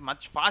organisms అనేది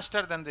much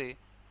faster then the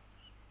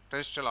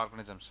terrestrial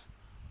organisms.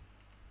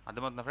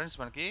 అర్థమవుతుంది ఫ్రెండ్స్?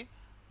 మనకి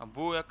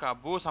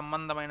భూ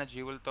సంబంధమైన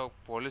జీవులతో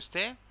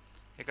పోలిస్తే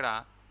ఇక్కడ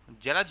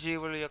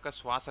జలజీవుల యొక్క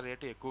శ్వాస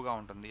రేటు ఎక్కువగా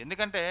ఉంటుంది.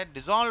 ఎందుకంటే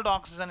డిజాల్వ్డ్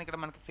ఆక్సిజన్ ఇక్కడ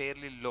మనకి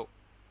ఫెయిర్లీ లో.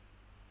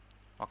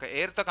 ఒక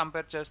ఎయిర్తో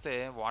కంపేర్ చేస్తే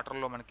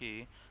వాటర్లో మనకి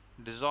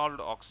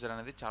డిజాల్వ్డ్ ఆక్సిజన్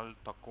అనేది చాలా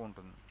తక్కువ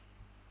ఉంటుంది.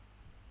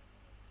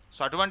 సో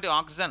అటువంటి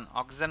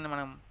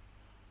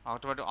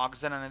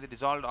ఆక్సిజన్ అనేది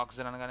డిజాల్వ్డ్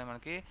ఆక్సిజన్ అనగానే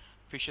మనకి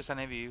ఫిషెస్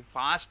అనేవి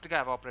ఫాస్ట్గా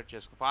ఎవాపరేట్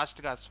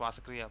ఫాస్ట్గా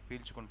శ్వాసక్రియ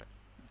పీల్చుకుంటాయి.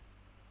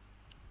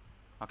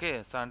 ఓకే,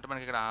 సో అంటే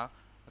మనకి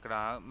ఇక్కడ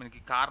మనకి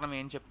కారణం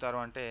ఏం చెప్తారు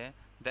అంటే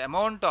the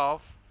amount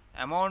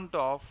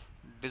of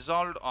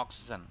dissolved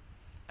oxygen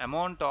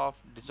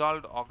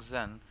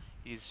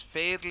is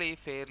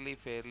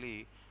fairly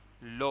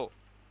low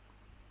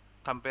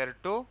compared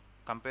to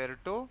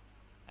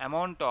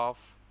amount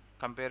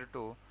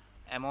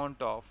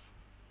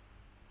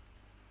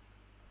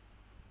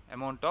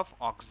of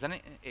oxygen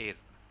in air.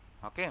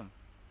 Okay,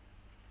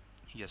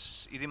 yes,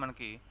 ఇది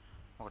మనకి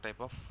ఒక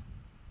type of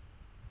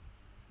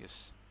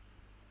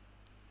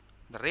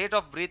the rate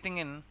of breathing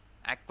in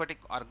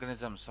aquatic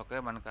organisms. Okay,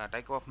 మనకి ఆ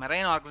టైప్ ఆఫ్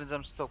మెరైన్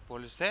ఆర్గానిజమ్స్తో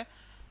పోలిస్తే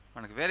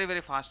మనకి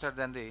వెరీ ఫాస్టర్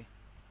దెన్ ది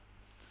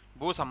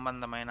భూ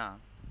సంబంధమైన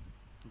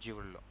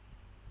జీవుల్లో.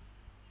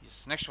 Yes,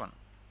 next one.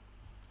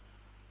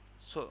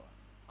 సో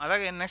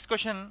అలాగే next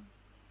question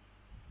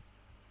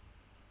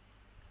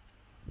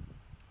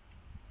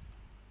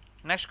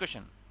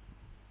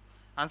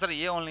answer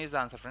A only is the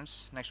answer friends.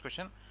 Next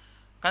question,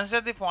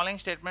 consider the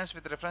following statements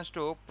with reference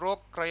to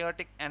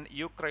ప్రోక్రయోటిక్ and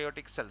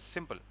యూక్రయోటిక్ cells.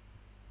 Simple.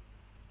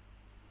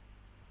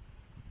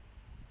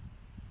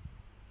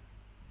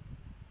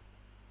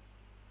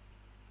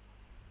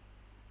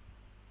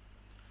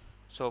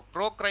 So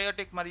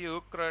ప్రోక్రయోటిక్ మరియు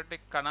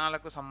యూక్రయోటిక్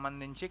కణాలకు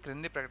సంబంధించి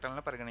క్రింది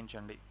ప్రకటనలు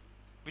పరిగణించండి.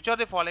 Which are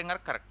the following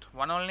are correct?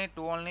 1 only,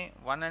 2 only,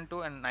 1 and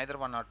 2, and neither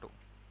 1 or 2.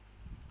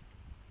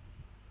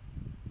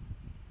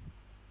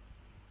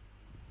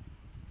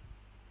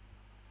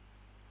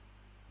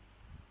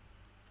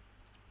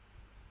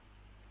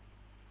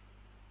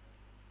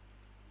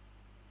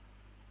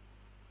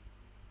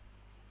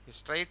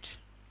 Straight.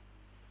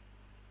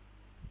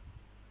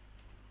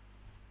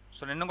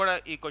 So నిన్న కూడా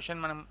ఈ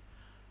question మనం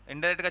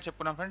ఇండైరెక్ట్గా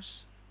చెప్పుకున్నాం ఫ్రెండ్స్.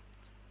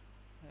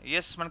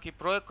 ఎస్, మనకి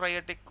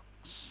ప్రోక్రయోటిక్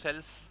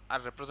cells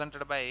are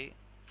represented by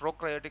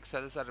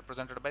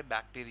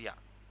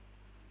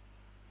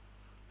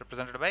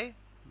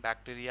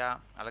bacteria,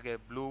 అలాగే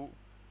బ్లూ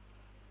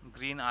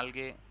గ్రీన్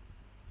ఆల్గే.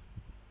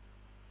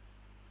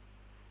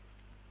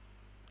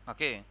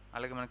 ఓకే,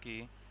 అలాగే మనకి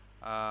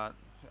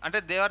అంటే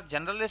they are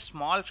generally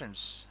small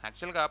friends.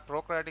 యాక్చువల్గా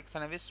ప్రోక్రయోటిక్స్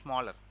అనేవి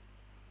smaller.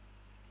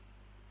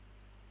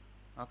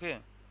 Okay,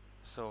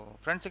 so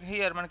friends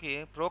here మనకి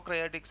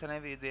ప్రోక్రయోటిక్స్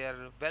అనేవి they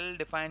are well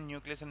defined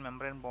nucleus and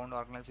membrane bound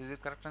organelles. ఇది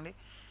కరెక్ట్ అండి.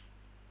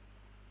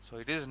 So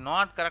it is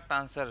not correct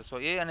answer. So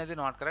ఏ అనేది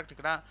నాట్ కరెక్ట్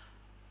ఇక్కడ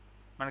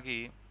మనకి.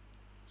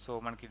 సో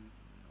మనకి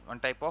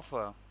one type of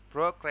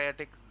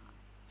ప్రోక్రయోటిక్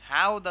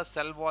have the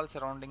cell wall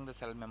surrounding the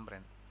cell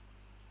membrane.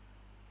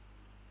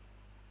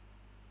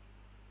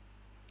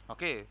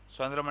 Okay, so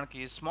అందులో మనకి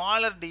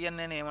smaller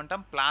డిఎన్ఏని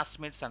ఏమంటాం?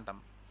 Plasmids అంటాం.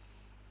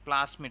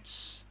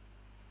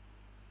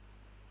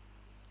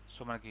 సో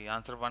మనకి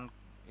ఆన్సర్ 1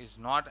 ఈజ్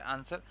నాట్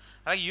ఆన్సర్.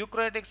 అలాగే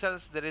యూక్రయోటిక్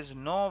cells there is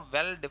no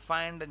well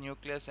defined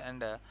nucleus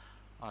and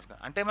organ.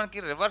 అంటే మనకి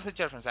రివర్స్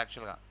ఇచ్చారు ఫ్రెండ్స్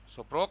యాక్చువల్గా. సో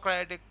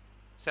ప్రోక్రయోటిక్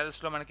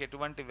సెల్స్లో మనకి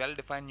ఎటువంటి వెల్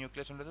డిఫైన్డ్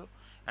న్యూక్లియస్ ఉండదు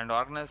అండ్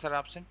ఆర్గనల్స్ ఆర్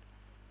అబ్సెంట్.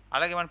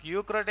 అలాగే మనకి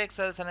యూక్రయోటిక్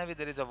సెల్స్ అనేవి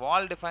there is a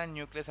wall defined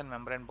nucleus and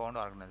membrane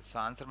bound organelles. So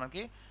answer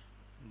మనకి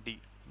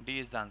D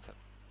is the answer.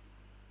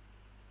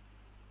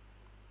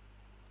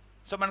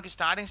 So మనకి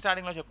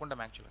స్టార్టింగ్లో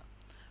చెప్పుకుంటాం యాక్చువల్గా.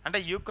 అంటే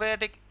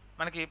యూక్రయోటిక్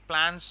మనకి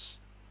ప్లాంట్స్,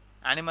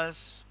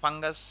 యానిమల్స్,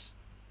 ఫంగస్,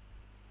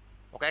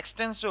 ఒక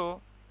ఎక్స్టెన్సివ్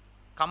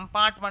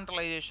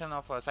కంపార్ట్మెంటలైజేషన్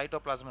ఆఫ్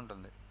సైటోప్లాజం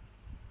ఉంటుంది.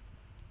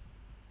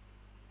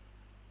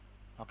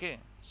 ఓకే,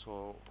 సో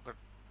ఒక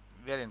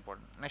very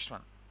important. Next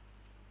one.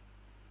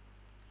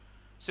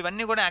 So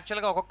ఇవన్నీ కూడా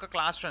యాక్చువల్గా ఒక్కొక్క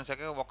క్లాస్ ఫ్రెండ్స్,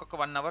 ఒక్కొక్క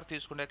 1 hour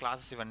తీసుకునే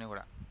క్లాసెస్ ఇవన్నీ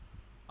కూడా.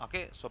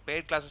 ఓకే, సో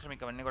పెయిడ్ క్లాసెస్లో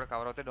మీకు అవన్నీ కూడా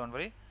కవర్ అవుతాయి, don't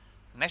worry.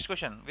 Next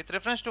question, with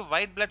reference to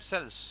white blood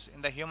cells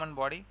in the human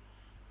body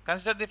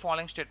consider the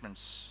following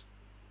statements.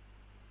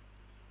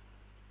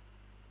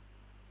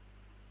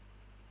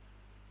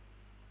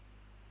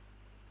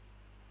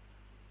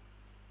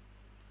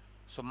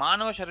 So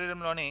మానవ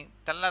శరీరంలోని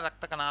తెల్ల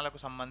రక్త కణాలకు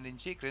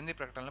సంబంధించి క్రింది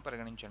ప్రకటనలు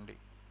పరిగణించండి.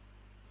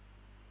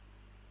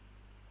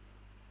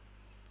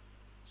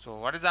 So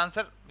what is the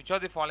answer? Which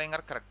are the following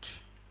are correct?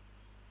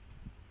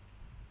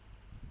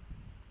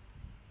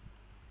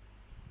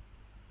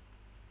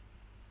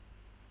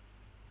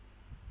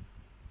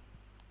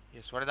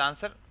 Yes, what is the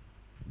answer?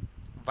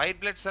 White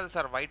blood cells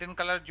are white in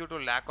color due to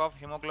lack of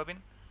hemoglobin.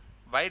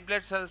 White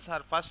blood cells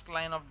are first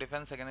line of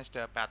defense against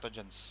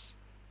pathogens.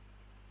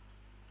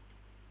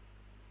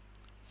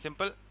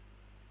 Simple.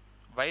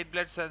 White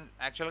blood cells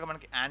actually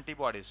మనకి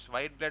antibodies.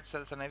 White blood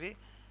cells అనేవి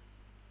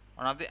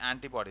one of the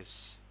antibodies.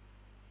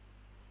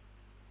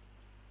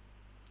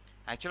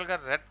 యాక్చువల్గా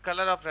red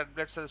colour of red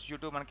blood cells due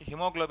to మనకి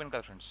haemoglobin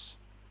కదా friends.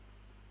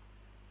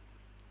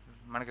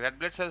 మనకి red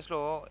blood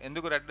సెల్స్లో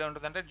ఎందుకు red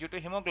ఉంటుందంటే due to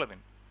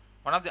haemoglobin,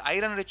 one of the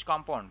iron rich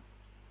compound.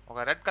 ఒక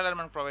red colour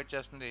మనకు provide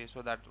చేస్తుంది. So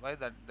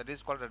that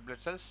is called red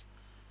blood cells.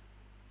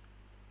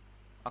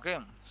 Okay,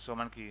 so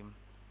మనకి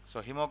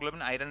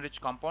haemoglobin iron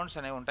rich compounds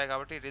అనేవి ఉంటాయి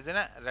కాబట్టి it is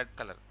in red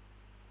colour.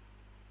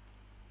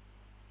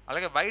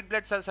 అలాగే white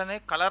blood cells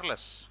అనేవి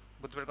colourless.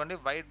 గుర్తుపెట్టుకోండి,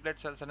 వైట్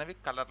బ్లడ్ సెల్స్ అనేవి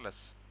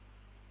colourless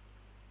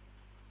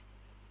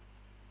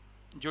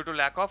due to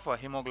lack of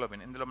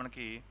haemoglobin. ఇందులో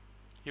మనకి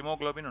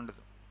హిమోగ్లోబిన్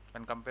ఉండదు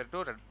when compared to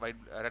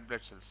red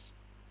blood cells.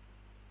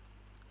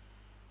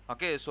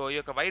 Okay, so ఈ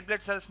యొక్క వైట్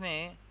బ్లడ్ సెల్స్ని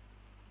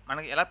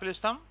మనకి ఎలా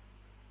పిలుస్తాం?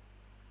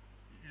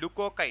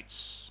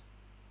 లుకోకైట్స్.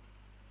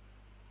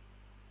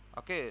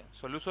 ఓకే,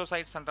 సో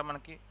లుసోసైట్స్ అంటాం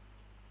మనకి.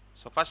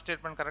 So first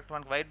statement correct.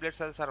 మనకి white blood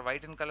cells are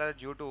white in colour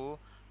due to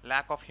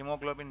lack of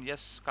haemoglobin.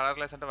 Yes,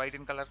 colourless అంటే white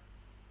in colour.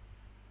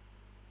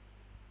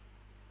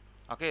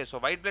 Okay, so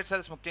white blood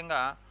cells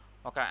ముఖ్యంగా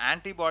ఒక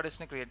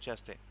యాంటీబాడీస్ని క్రియేట్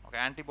చేస్తాయి.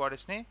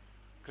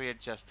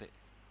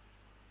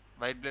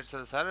 White blood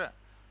cells are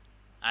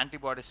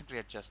యాంటీబాడీస్ని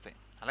create చేస్తాయి.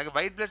 అలాగే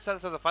white blood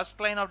cells are the first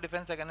line of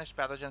defence against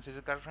pathogens. Is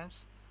it correct friends?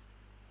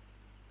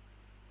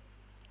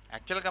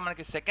 యాక్చువల్గా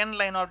మనకి second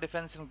line of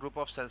defence in group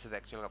of cells. ఇది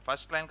యాక్చువల్గా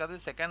first line కాదు,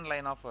 second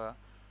line of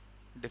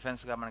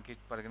డిఫెన్స్గా మనకి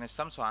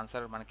పరిగణిస్తాం. So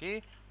answer మనకి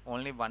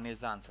only one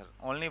is the answer.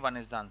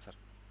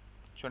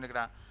 చూడండి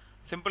ఇక్కడ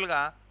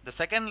సింపుల్గా the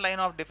second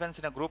line of defence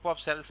in group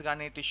of cells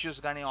కానీ టిష్యూస్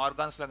కానీ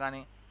ఆర్గాన్స్లో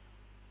కానీ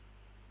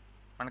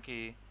మనకి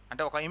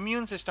అంటే ఒక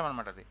ఇమ్యూన్ సిస్టమ్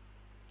అనమాట. అది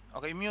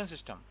ఒక ఇమ్యూన్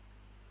సిస్టమ్.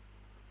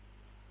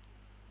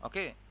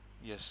 ఓకే,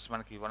 ఎస్,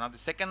 మనకి one of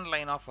the second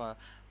line of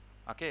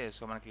okay,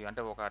 so మనకి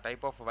అంటే ఒక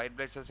type off white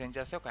blood cells ఏం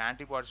చేస్తాయి? ఒక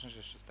యాంటీబాడీస్ని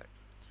సృష్టిస్తాయి.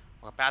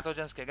 ఒక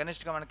ప్యాథోజన్స్కి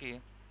ఎగనిస్ట్గా మనకి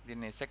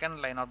దీన్ని సెకండ్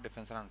లైన్ ఆఫ్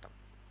డిఫెన్స్ అని అంటాం.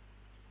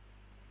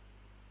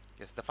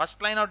 Yes, the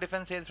first line of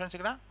defence ఏది ఫ్రెండ్స్?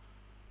 ఇక్కడ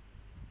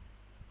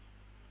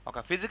ఒక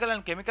physical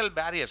and chemical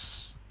barriers.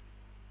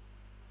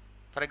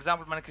 For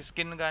example మనకి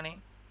స్కిన్ కానీ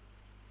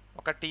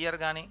ఒక టియర్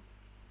కానీ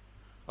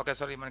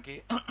మనకి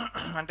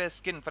అంటే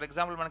స్కిన్ ఫర్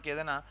ఎగ్జాంపుల్ మనకి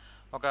ఏదైనా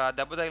ఒక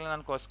దెబ్బ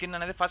తగిలిందనుకో, స్కిన్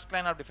అనేది first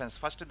line of defence.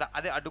 First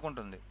అదే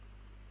అడ్డుకుంటుంది.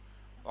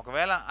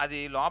 ఒకవేళ అది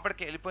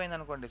లోపలికి వెళ్ళిపోయింది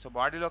అనుకోండి, సో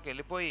బాడీలోకి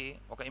వెళ్ళిపోయి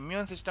ఒక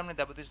ఇమ్యూన్ సిస్టమ్ని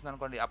దెబ్బతీస్తుంది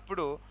అనుకోండి,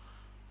 అప్పుడు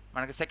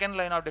మనకి సెకండ్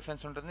లైన్ ఆఫ్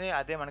డిఫెన్స్ ఉంటుంది.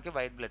 అదే మనకి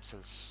white blood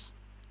cells.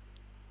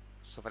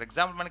 So for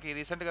example మనకి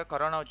రీసెంట్గా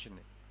కరోనా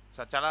వచ్చింది. సో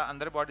చాలా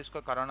అందరి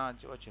బాడీస్లో కరోనా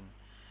వచ్చింది.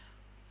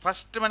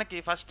 ఫస్ట్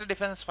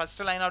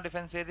లైన్ ఆఫ్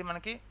డిఫెన్స్ ఏది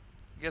మనకి?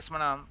 ఎస్,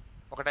 మన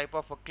ఒక టైప్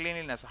ఆఫ్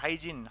క్లీన్లీనెస్,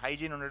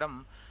 హైజీన్ ఉండడం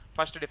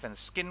ఫస్ట్ డిఫెన్స్.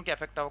 స్కిన్కి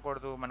ఎఫెక్ట్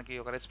అవ్వకూడదు, మనకి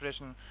ఒక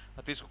రెస్పిరేషన్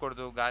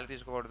తీసుకోకూడదు, గాలి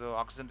తీసుకోకూడదు,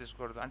 ఆక్సిజన్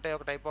తీసుకోకూడదు. అంటే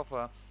ఒక టైప్ ఆఫ్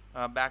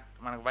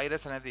మనకి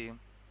వైరస్ అనేది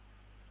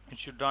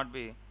it should not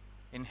be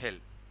inhale.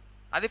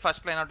 అది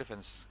first line of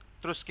defence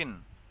through skin.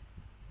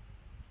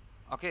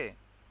 Okay,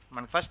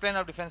 మనకి first line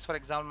of defence for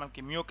example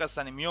మనకి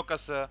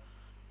మ్యూకస్,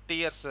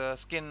 టీయర్స్,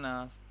 స్కిన్,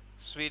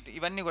 స్వీట్,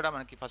 ఇవన్నీ కూడా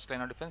మనకి first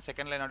line of defence.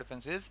 Second line of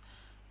defence is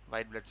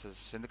white blood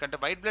cells. ఎందుకంటే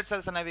white blood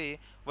cells అనేవి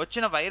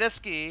వచ్చిన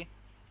వైరస్కి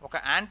ఒక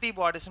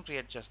యాంటీబాడీస్ని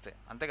క్రియేట్ చేస్తాయి.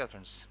 అంతే కదా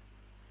ఫ్రెండ్స్?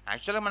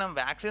 యాక్చువల్గా మనం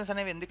వ్యాక్సిన్స్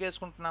అనేవి ఎందుకు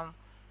వేసుకుంటున్నాం?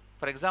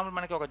 ఫర్ ఎగ్జాంపుల్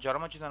మనకి ఒక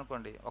జ్వరం వచ్చింది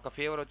అనుకోండి, ఒక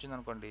ఫీవర్ వచ్చింది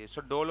అనుకోండి, సో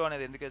డోలో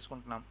అనేది ఎందుకు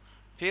వేసుకుంటున్నాం?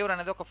 ఫీవర్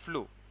అనేది ఒక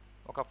ఫ్లూ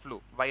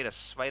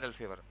వైరల్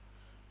ఫీవర్.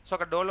 సో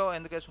ఒక డోలో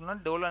ఎందుకు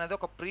వేసుకుంటున్నాం? డోలో అనేది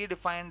ఒక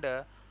ప్రీడిఫైన్డ్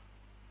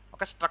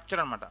ఒక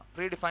స్ట్రక్చర్ అనమాట.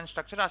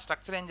 స్ట్రక్చర్. ఆ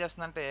స్ట్రక్చర్ ఏం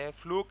చేస్తుందంటే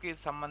ఫ్లూకి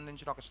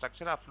సంబంధించిన ఒక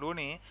స్ట్రక్చర్. ఆ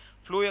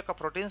ఫ్లూ యొక్క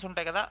ప్రోటీన్స్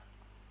ఉంటాయి కదా,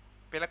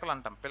 పిలకలు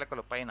అంటాం,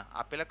 పిలకలు పైన,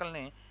 ఆ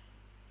పిలకల్ని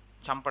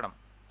చంపడం,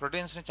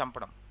 ప్రోటీన్స్ని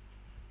చంపడం.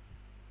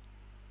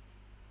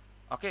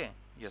 ఓకే,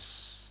 ఎస్,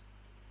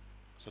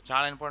 సో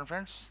చాలా ఇంపార్టెంట్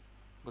ఫ్రెండ్స్,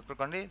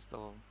 గుర్తుపెట్టుకోండి. సో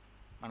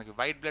మనకి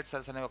వైట్ బ్లడ్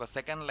సెల్స్ అనేవి ఒక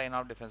సెకండ్ లైన్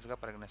ఆఫ్ డిఫెన్స్గా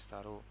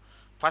పరిగణిస్తారు.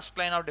 ఫస్ట్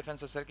లైన్ ఆఫ్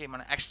డిఫెన్స్ వచ్చేసరికి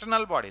మన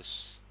ఎక్స్టర్నల్ బాడీస్.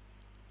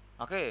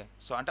 ఓకే,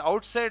 సో అంటే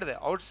out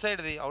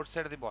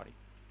side the body.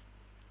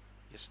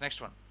 Yes,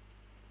 next one.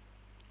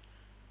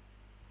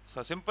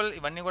 So simple,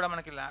 ఇవన్నీ కూడా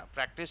మనకి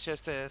ప్రాక్టీస్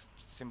చేస్తే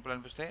సింపుల్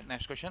అనిపిస్తాయి.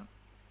 Next question.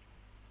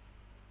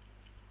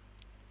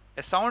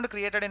 A sound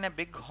created in a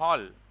big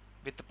hall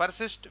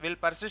will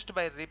persist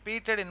by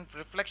repeated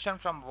reflection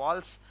from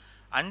walls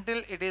until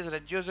it is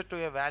reduced to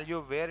a value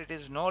where it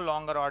is no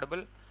longer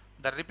audible.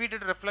 The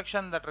repeated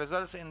reflection that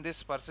results in this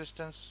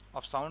persistence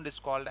of sound is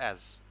called as.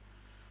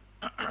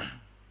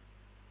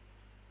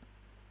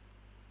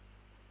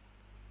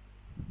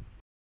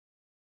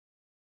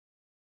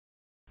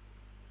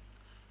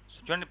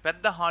 చూడండి,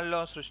 పెద్ద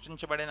హాల్లో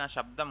సృష్టించబడిన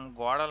శబ్దం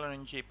గోడల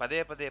నుంచి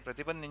పదే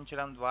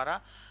ప్రతిబంధించడం ద్వారా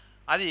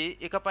అది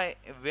ఇకపై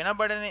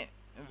వినబడని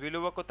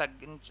విలువకు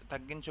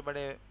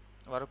తగ్గించబడే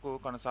వరకు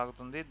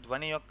కొనసాగుతుంది.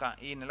 ధ్వని యొక్క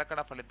ఈ నిలకడ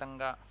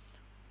ఫలితంగా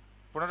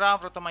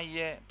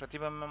పునరావృతమయ్యే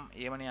ప్రతిబింబం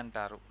ఏమని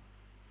అంటారు?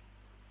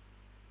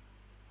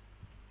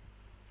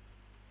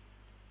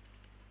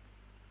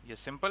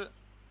 Yes simple.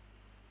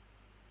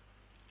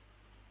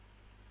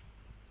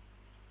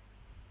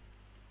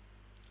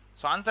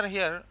 So answer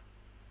here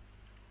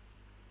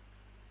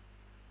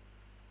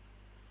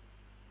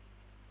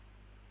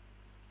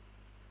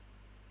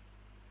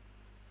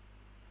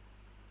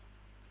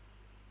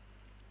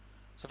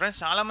so friends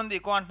చాలామంది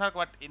ఇకో అంటున్నారు,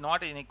 బట్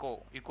నాట్ ఇన్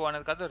ఇకో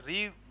అనేది కాదు,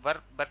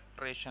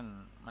 రీవర్బరేషన్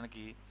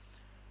మనకి.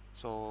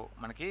 సో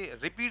మనకి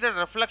రిపీటెడ్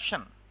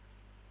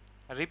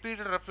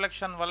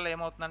రిఫ్లెక్షన్ వల్ల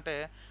ఏమవుతుందంటే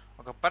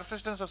ఒక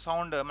పర్సిస్టెన్స్ ఆఫ్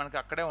సౌండ్ మనకి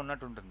అక్కడే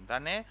ఉన్నట్టు ఉంటుంది.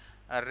 దాన్నే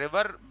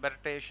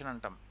రివర్బరేషన్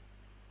అంటాం.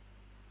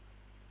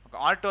 ఒక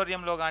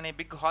ఆడిటోరియంలో కానీ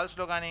బిగ్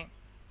హాల్స్లో కానీ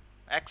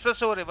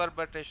ఎక్సెసివ్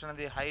రివర్బరేషన్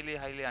అనేది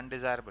హైలీ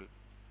అన్డిజైరబుల్.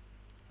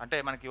 అంటే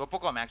మనకి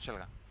ఒప్పుకోం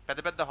యాక్చువల్గా.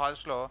 పెద్ద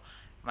హాల్స్లో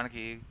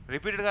మనకి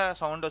రిపీటెడ్గా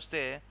సౌండ్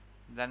వస్తే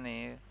దాన్ని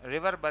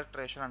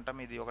రివర్బరేషన్ అంటాం.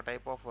 ఇది ఒక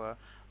టైప్ ఆఫ్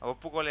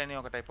ఒప్పుకోలేని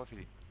ఒక టైప్ ఆఫ్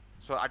ఇది.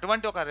 సో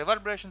అటువంటి ఒక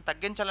రివర్బరేషన్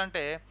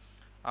తగ్గించాలంటే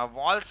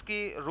వాల్స్కి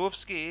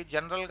రూఫ్స్కి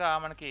జనరల్గా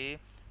మనకి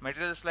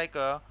materials like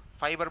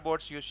fibre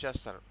boards use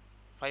చేస్తారు.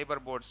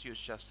 ఫైబర్ బోర్డ్స్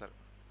యూజ్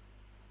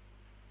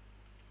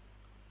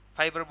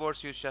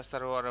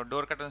చేస్తారు,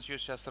 డోర్ కర్టన్స్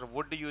యూజ్ చేస్తారు,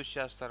 వుడ్ యూజ్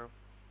చేస్తారు.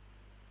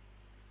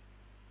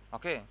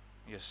 Okay,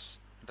 yes.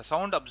 అంటే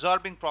సౌండ్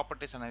అబ్జార్బింగ్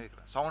ప్రాపర్టీస్ అనేవి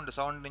ఇక్కడ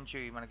సౌండ్ నుంచి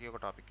మనకి ఒక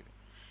టాపిక్ ఇది.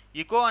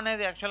 ఇకో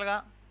అనేది యాక్చువల్గా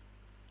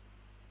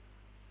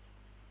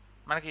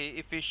మనకి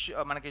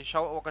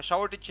ఒక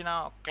షౌట్ ఇచ్చిన,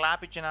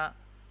 క్లాప్ ఇచ్చిన,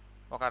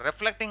 ఒక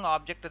రిఫ్లెక్టింగ్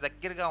ఆబ్జెక్ట్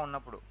దగ్గరగా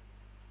ఉన్నప్పుడు,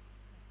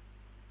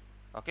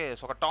 ఓకే.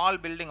 సో ఒక టాల్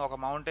బిల్డింగ్, ఒక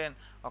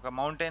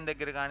మౌంటైన్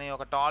దగ్గర కానీ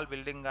ఒక టాల్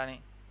బిల్డింగ్ కానీ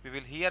we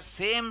will here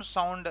same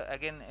sound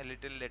again a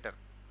little later,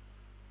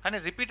 కానీ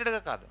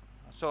రిపీటెడ్గా కాదు.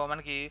 సో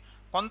మనకి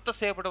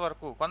కొంతసేపటి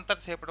వరకు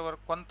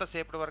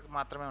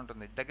మాత్రమే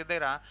ఉంటుంది.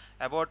 దగ్గర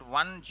అబౌట్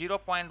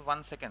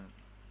 0.1 సెకండ్.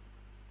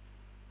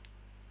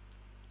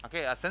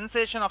 ఓకే, ఆ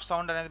సెన్సేషన్ ఆఫ్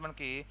సౌండ్ అనేది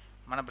మనకి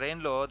మన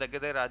బ్రెయిన్లో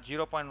దగ్గర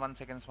 0.1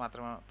 సెకండ్స్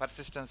మాత్రమే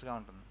పర్సిస్టెన్స్గా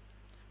ఉంటుంది.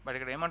 బట్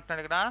ఇక్కడ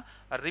ఏమంటున్నాడు, ఇక్కడ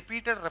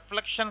repeated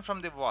reflection from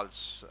the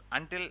walls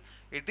until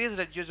it is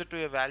reduced to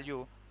a value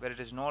where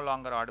it is no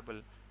longer audible.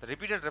 The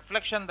repeated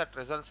reflection that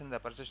results in the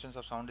persistence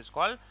of sound is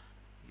called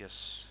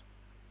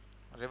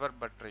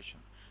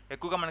reverberation.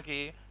 ఎక్కువగా మనకి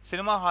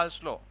cinema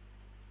హాల్స్లో,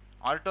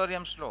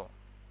 ఆడిటోరియంస్లో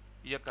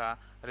ఈ యొక్క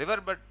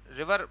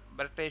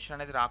reverberation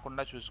అనేది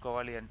రాకుండా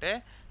చూసుకోవాలి అంటే,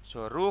 so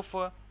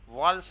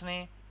వాల్స్ని,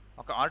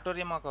 ఒక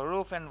auditorium ఒక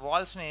రూఫ్ అండ్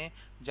వాల్స్ని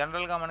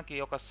జనరల్గా మనకి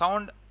ఒక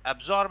సౌండ్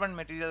అబ్జార్బెంట్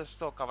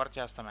మెటీరియల్స్తో కవర్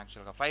చేస్తాం.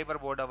 యాక్చువల్గా ఫైబర్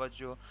బోర్డ్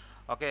అవ్వచ్చు,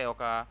 ఓకే,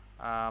 ఒక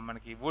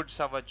మనకి వుడ్స్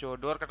అవ్వచ్చు,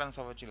 డోర్ కర్టన్స్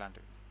అవ్వచ్చు,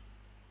 ఇలాంటివి.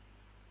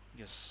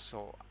 ఎస్. సో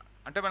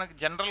అంటే మనకి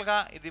జనరల్గా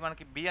ఇది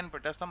మనకి బి అని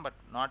పెట్టేస్తాం, but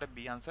not A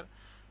B answer.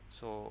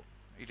 So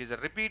it is a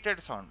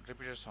repeated sound.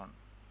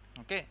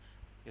 Okay,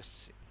 yes.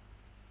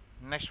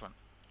 Next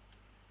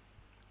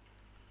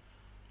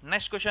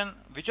question,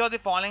 which of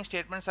the following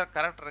statements are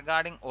correct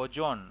regarding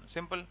ozone?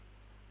 Simple.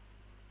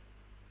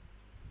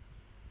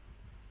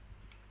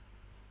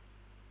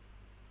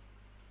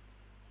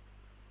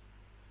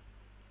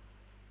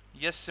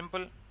 Yes,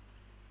 simple.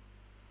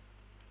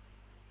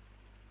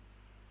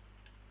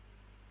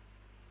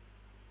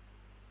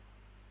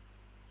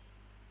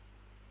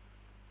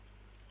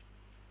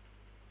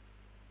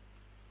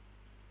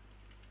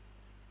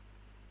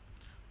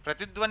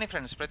 ప్రతిధ్వని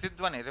friends,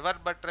 ప్రతిధ్వని.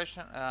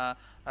 Reverberation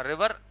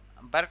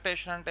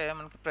అంటే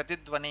మనకి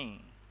ప్రతిధ్వని.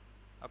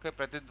 Okay,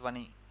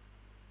 ప్రతిధ్వని.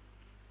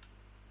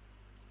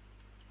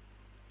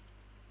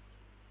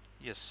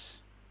 Yes.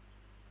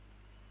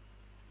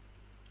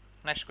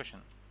 Next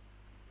question.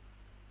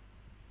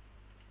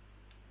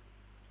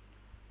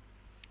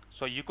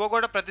 So ఇకో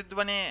కూడా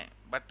ప్రతిధ్వని,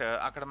 but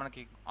అక్కడ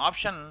మనకి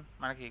option,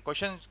 మనకి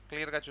question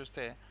క్లియర్గా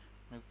చూస్తే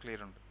మీకు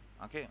clear ఉంటుంది.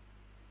 Okay,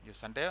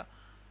 yes. అంటే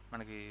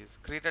మనకి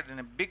created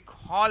in a big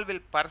hall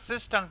will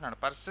persist అంటున్నాడు.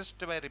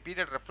 పర్సిస్ట్ బై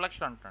రిపీటెడ్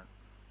రిఫ్లెక్షన్ అంటున్నాడు.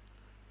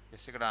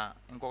 ఎస్. ఇక్కడ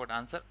ఇంకొకటి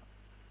ఆన్సర్.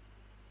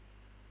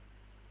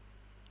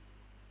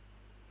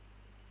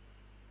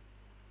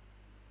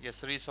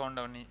 ఎస్, రీసౌండ్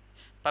అవన్నీ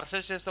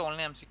పర్సిస్ట్ చేస్తే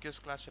ఓన్లీ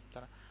ఎంసీక్యూస్ క్లాస్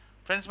చెప్తారా?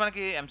 ఫ్రెండ్స్,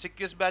 మనకి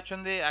ఎంసీక్యూస్ బ్యాచ్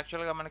ఉంది.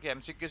 యాక్చువల్గా మనకి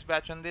ఎంసీక్యూస్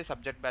బ్యాచ్ ఉంది,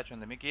 సబ్జెక్ట్ బ్యాచ్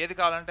ఉంది. మీకు ఏది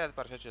కావాలంటే అది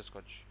పర్చేస్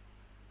చేసుకోవచ్చు.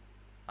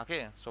 Okay,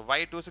 so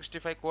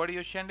Y265 code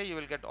use చేయండి, you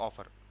will get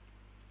offer.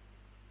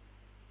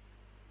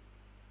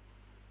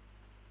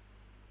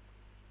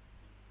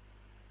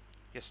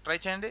 Yes, try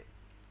చేయండి.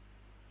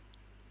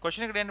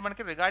 క్వశ్చన్ ఇక్కడ ఏంటి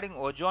మనకి, regarding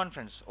ozone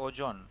friends.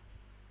 Ozone.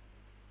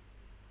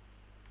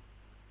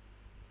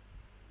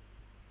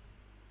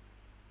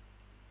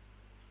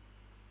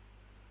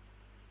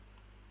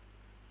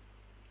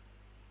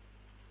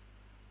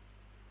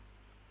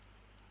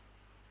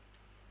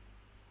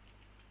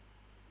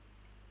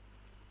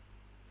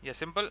 Yes,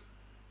 simple.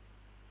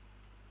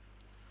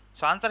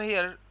 So answer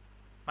here,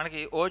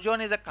 manaki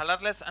ozone is a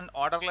colorless and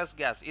odorless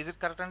gas. Is it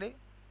correct andi?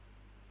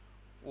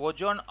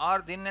 Ozone or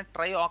dinne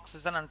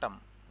trioxygen antam.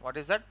 What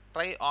is that?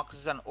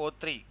 Trioxygen,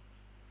 O3.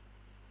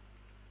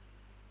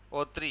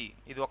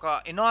 ఇది ఒక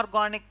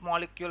inorganic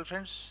molecule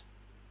friends.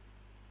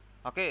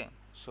 Okay,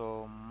 so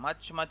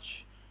much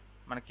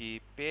మనకి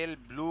pale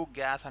blue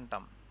gas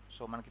అంటాం.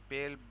 So మనకి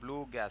pale blue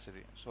gas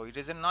ఇది. So it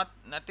is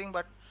nothing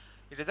but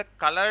it is a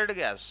coloured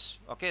gas.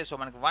 Okay, so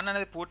మనకి 1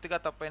 అనేది పూర్తిగా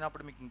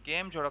తప్పైనప్పుడు మీకు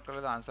ఇంకేం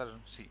చూడక్కర్లేదు, ఆన్సర్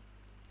సి.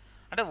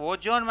 అంటే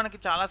ఓజోన్ మనకి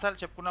చాలాసార్లు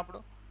చెప్పుకున్నప్పుడు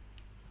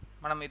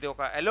మనం ఇది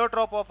ఒక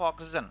ఎలోట్రోప్ ఆఫ్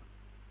ఆక్సిజన్,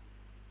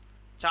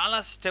 చాలా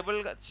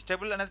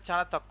స్టెబుల్ అనేది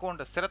చాలా తక్కువ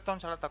ఉంటుంది, స్థిరత్వం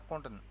చాలా తక్కువ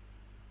ఉంటుంది.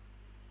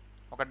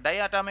 ఒక డై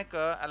అటామిక్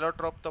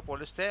ఎలోట్రోప్తో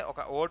పోలిస్తే, ఒక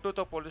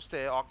O2తో పోలిస్తే,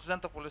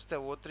 ఆక్సిజన్తో పోలిస్తే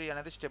O3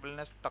 అనేది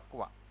స్టెబిల్నెస్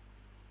తక్కువ.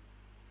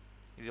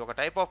 ఇది ఒక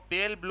type of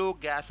pale blue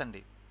gas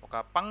అండి, ఒక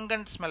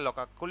పంగంట్ స్మెల్,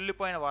 ఒక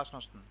కుళ్ళిపోయిన వాసన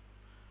వస్తుంది.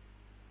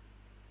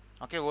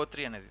 ఓకే,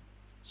 O3 అనేది.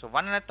 సో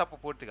 1 అనేది తప్పు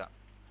పూర్తిగా.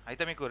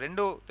 అయితే మీకు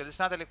 2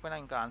 తెలిసినా తెలియకపోయినా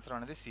ఇంకా ఆన్సర్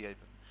అనేది సి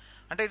అయిపోయింది.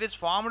 అంటే it is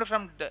formed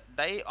from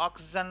die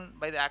oxygen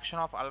by the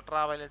action of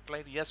ultraviolet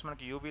light. Yes,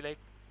 మనకి యూబీ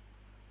లైట్.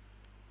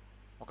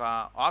 ఒక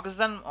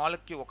ఆక్సిజన్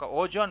మాలిక్యూల్, ఒక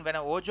ozone, when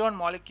ozone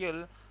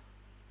molecule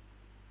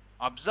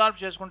observe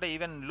చేసుకుంటే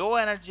ఈవెన్ లో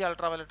ఎనర్జీ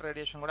అల్ట్రావైలెట్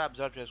రేడియేషన్ కూడా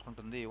అబ్జర్వ్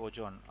చేసుకుంటుంది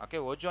ఓజోన్. ఓకే,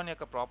 ఓజోన్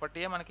యొక్క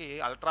ప్రాపర్టీయే మనకి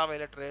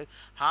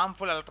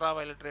హార్మ్ఫుల్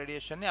అల్ట్రావైలెట్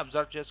రేడియేషన్ని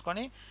అబ్జర్వ్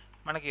చేసుకొని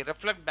మనకి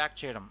రిఫ్లెక్ట్ బ్యాక్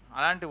చేయడం.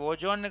 అలాంటి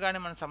ఓజోన్ని కానీ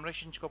మనం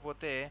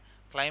సంరక్షించుకోకపోతే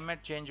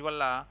క్లైమేట్ చేంజ్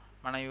వల్ల,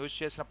 మనం యూజ్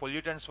చేసిన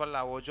పొల్యూటెంట్స్ వల్ల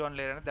ఓజోన్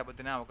లేయర్ అనేది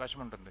దెబ్బతినే అవకాశం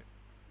ఉంటుంది.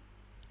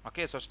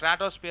 ఓకే, సో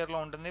స్ట్రాటోస్పియర్లో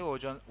ఉంటుంది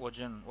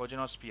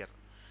ఓజోనోస్పియర్.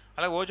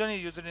 అలాగే ozone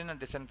is used in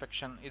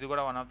disinfection, ఇది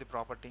కూడా వన్ ఆఫ్ ది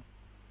ప్రాపర్టీ.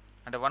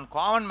 అంటే one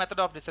common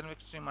method of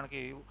disinfection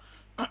మనకి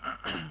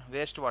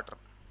వేస్ట్ వాటర్.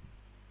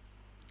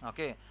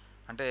 ఓకే,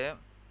 అంటే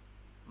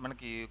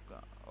మనకి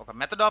ఒక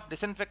method of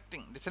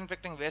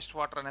disinfecting waste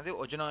water అనేది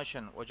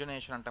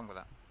ఓజోనేషన్ అంటాం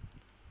కదా.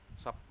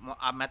 సో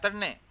ఆ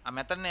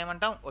మెథడ్నే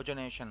ఏమంటాం?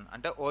 ఓజోనేషన్.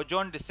 అంటే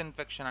ఓజోన్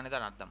డిస్ఇన్ఫెక్షన్ అనేది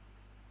దాని అర్థం.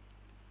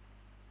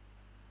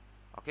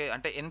 ఓకే,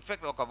 అంటే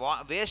ఒక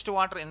వేస్ట్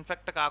వాటర్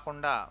ఇన్ఫెక్ట్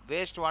కాకుండా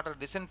వేస్ట్ వాటర్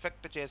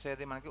డిస్ఇన్ఫెక్ట్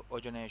చేసేది మనకి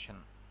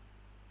ఓజోనేషన్.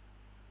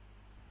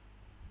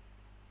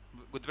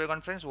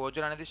 గుర్తుపెట్టుకోండి ఫ్రెండ్స్,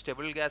 ఓజోన్ అనేది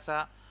స్టెబుల్ గ్యాసా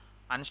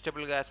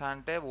అన్స్టెబుల్ గ్యాసా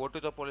అంటే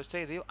O2తో పోలిస్తే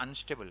ఇది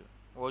అన్స్టెబుల్.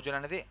 ఓజోన్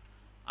అనేది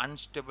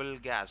అన్స్టెబుల్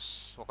గ్యాస్.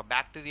 ఒక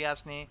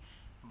బ్యాక్టీరియాస్ని,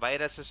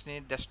 వైరసెస్ని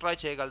డెస్ట్రాయ్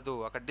చేయగలదు,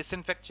 ఒక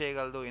డిస్ఇన్ఫెక్ట్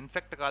చేయగలదు.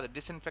 ఇన్ఫెక్ట్ కాదు,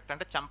 డిస్ఇన్ఫెక్ట్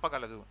అంటే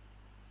చంపగలదు.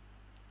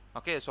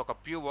 ఓకే, సో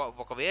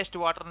ఒక వేస్ట్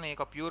వాటర్ని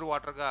ఒక ప్యూర్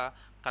వాటర్గా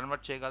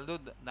కన్వర్ట్ చేయగలదు.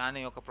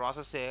 దాని ఒక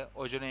ప్రాసెస్సే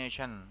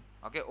ఓజోనేషన్.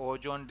 ఓకే,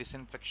 ఓజోన్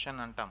డిస్ఇన్ఫెక్షన్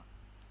అంటాం.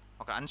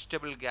 ఒక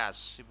unstable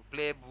gas.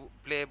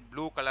 Play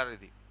blue colour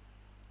ఇది.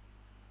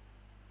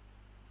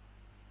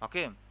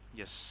 Okay,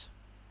 yes.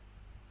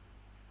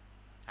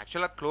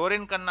 యాక్చువల్గా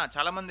క్లోరిన్ కన్నా,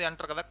 చాలామంది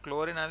అంటారు కదా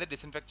క్లోరిన్ అనేది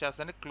డిస్ఇన్ఫెక్ట్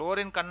చేస్తుంది.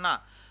 క్లోరిన్ కన్నా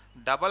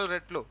డబల్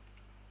రెట్లు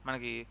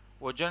మనకి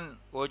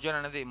ఓజోన్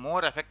అనేది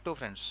more effective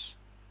friends.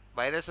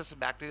 Viruses,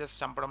 bacterias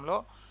చంపడంలో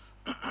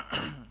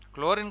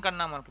chlorine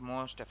కన్నా మనకి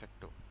మోస్ట్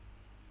ఎఫెక్టివ్.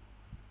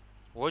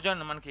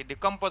 ఓజోన్ మనకి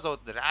డికంపోజ్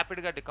అవుతుంది,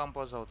 ర్యాపిడ్గా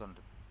డికంపోజ్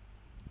అవుతుంది.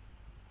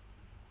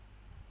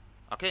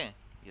 Okay,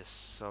 yes.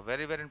 So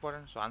very very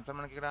important. So answer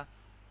మనకి ఇక్కడ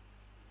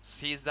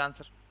C is the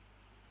answer.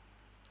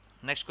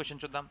 Next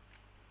question చూద్దాం.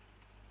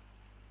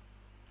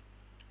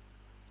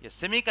 ఎస్,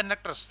 సెమీ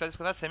కండక్టర్స్ తెలుసు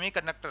కదా. Semi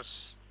conductors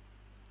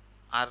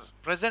are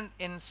present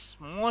in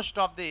most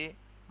of the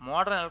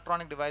modern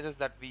electronic devices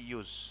that we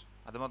use.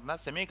 అర్థమవుతుందా?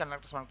 Semi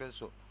conductors మనకు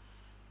తెలుసు.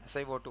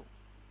 SiO2,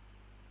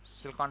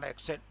 silicon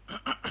dioxide.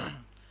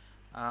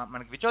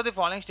 మనకి which of the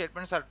following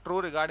statements are true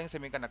regarding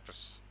semi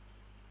conductors?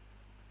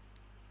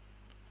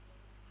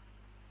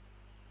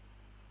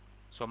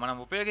 So మనం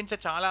ఉపయోగించే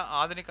చాలా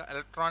ఆధునిక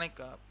ఎలక్ట్రానిక్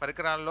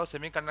పరికరాల్లో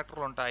semi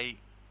కండక్టర్లు ఉంటాయి.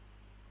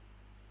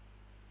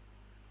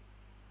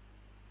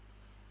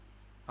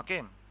 ఓకే,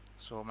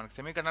 సో మనకి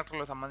సెమీ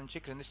కండక్టర్లకు సంబంధించి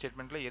క్రింది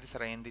స్టేట్మెంట్లో ఏది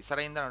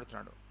సరైందని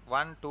అడుగుతున్నాడు.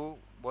 1, 2,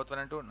 both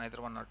 1 and 2,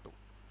 neither 1 or 2.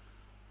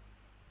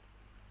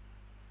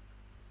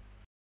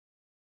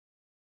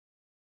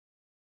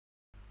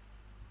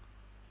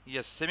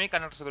 Yes, semi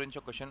conductors గురించి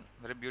ఒక question,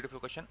 very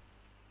beautiful question.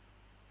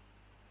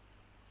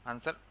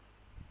 Answer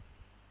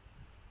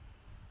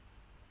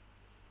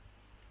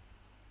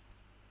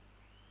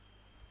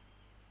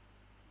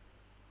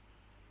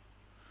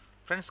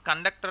friends,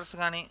 conductors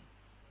కానీ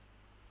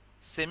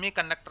సెమీ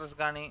కండక్టర్స్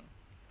కానీ,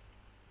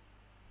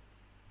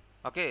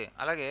 ఓకే,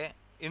 అలాగే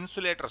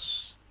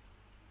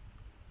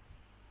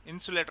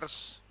ఇన్సులేటర్స్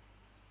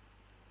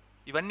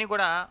ఇవన్నీ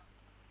కూడా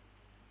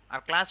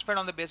are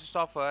classified on the basis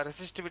of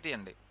resistivity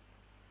అండి.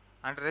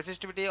 అంటే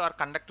resistivity are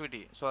conductivity.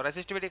 So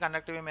resistivity,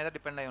 conductivity మీద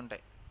డిపెండ్ అయి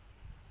ఉంటాయి.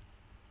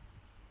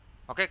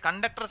 ఓకే,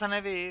 కండక్టర్స్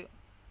అనేవి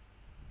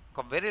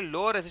ఒక వెరీ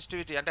లో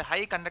రెసిస్టివిటీ అంటే హై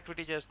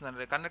కండక్టివిటీ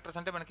చేస్తుందండి. కండక్టర్స్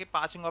అంటే మనకి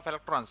పాసింగ్ ఆఫ్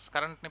ఎలక్ట్రాన్స్,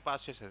 కరెంట్ని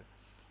పాస్ చేసేది.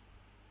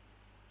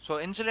 సో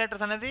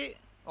ఇన్సులేటర్స్ అనేది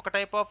ఒక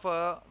type of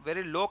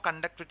very low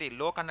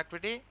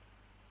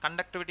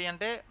conductivity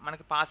అంటే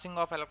మనకి పాసింగ్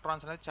ఆఫ్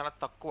ఎలక్ట్రాన్స్ అనేది చాలా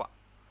తక్కువ.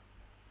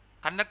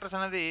 కండక్టర్స్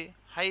అనేది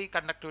హై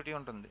కండక్టివిటీ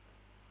ఉంటుంది.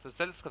 సో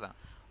తెలుసు కదా,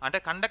 అంటే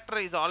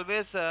conductor is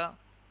always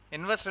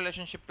inverse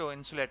relationship to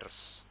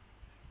insulators.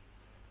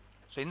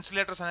 So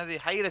insulators అనేది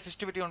హై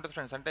రెసిస్టివిటీ ఉంటుంది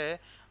ఫ్రెండ్స్, అంటే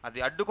అది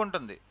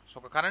అడ్డుకుంటుంది. సో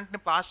ఒక కరెంట్ని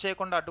పాస్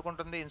చేయకుండా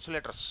అడ్డుకుంటుంది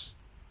ఇన్సులేటర్స్.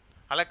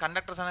 అలాగే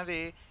కండక్టర్స్ అనేది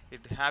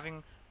it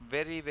having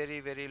very very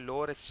very low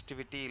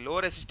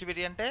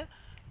resistivity అంటే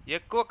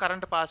ఎక్కువ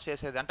కరెంట్ పాస్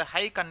చేసేది, అంటే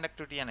హై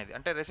కండక్టివిటీ అనేది.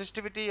 అంటే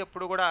రెసిస్టివిటీ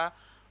ఎప్పుడు కూడా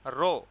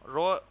రో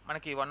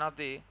మనకి one of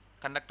the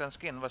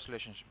కండక్టెన్స్కి inverse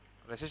relationship.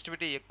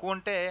 Resistivity ఎక్కువ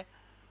ఉంటే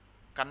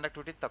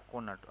కండక్టివిటీ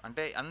తక్కువ ఉన్నట్టు.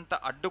 అంటే అంత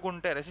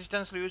అడ్డుకుంటే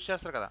రెసిస్టెన్స్లు యూజ్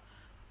చేస్తారు కదా,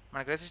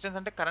 మనకి రెసిస్టెన్స్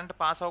అంటే కరెంట్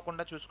పాస్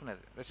అవ్వకుండా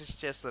చూసుకునేది,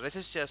 రెసిస్ట్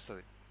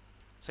చేస్తుంది.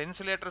 సో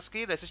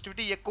ఇన్సులేటర్స్కి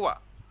రెసిస్టివిటీ ఎక్కువ,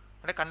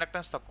 అంటే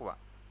కండక్టెన్స్ తక్కువ.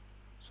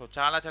 సో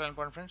చాలా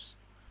ఇంపార్టెంట్ ఫ్రెండ్స్.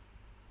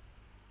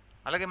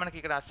 అలాగే మనకి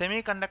ఇక్కడ semi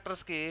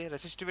కండక్టర్స్కి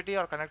resistivity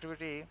are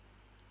conductivity,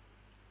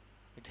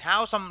 it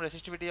have some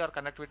resistivity are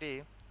conductivity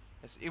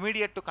is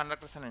immediate to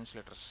conductors and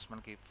insulators.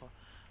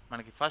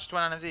 మనకి ఫస్ట్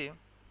వన్ అనేది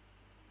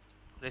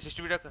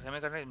resistivity of semi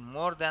conductor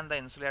more than the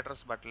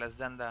insulators but less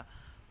than the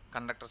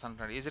conductors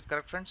అంటున్నాడు. Is it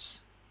correct friends?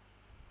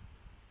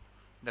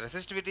 The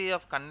resistivity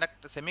of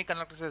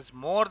semiconductors is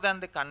more than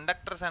the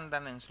conductors and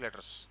than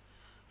insulators.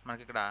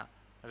 మనకి ఇక్కడ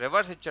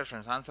reverse ఇచ్చారు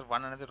friends. Answer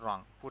 1 అనేది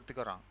wrong,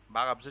 పూర్తిగా wrong.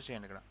 బాగా observe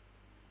చేయండి. ఇక్కడ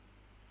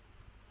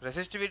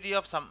resistivity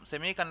of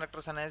semi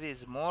conductors అనేది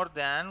is more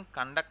than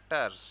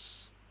conductors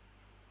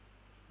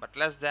but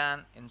less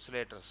than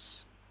insulators.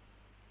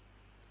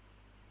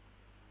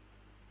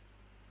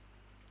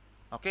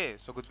 Okay,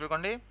 so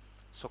గుర్తుపెట్టుకోండి.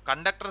 So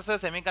conductors,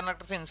 semi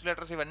conductors,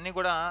 insulators ఇవన్నీ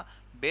కూడా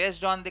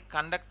based on the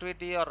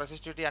conductivity are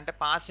resistivity, అంటే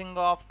పాసింగ్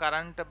ఆఫ్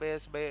కరెంట్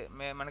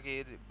మనకి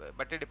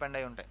బట్టి డిపెండ్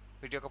అయి ఉంటాయి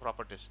వీటి యొక్క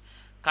ప్రాపర్టీస్.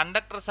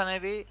 కండక్టర్స్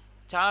అనేవి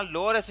చాలా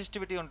లో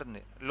రెసిస్టివిటీ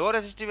ఉంటుంది. లో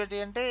రెసిస్టివిటీ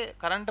అంటే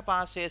కరెంట్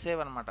పాస్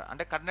చేసేవి అనమాట,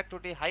 అంటే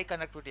కండక్టివిటీ హై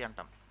కండక్టివిటీ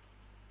అంటాం.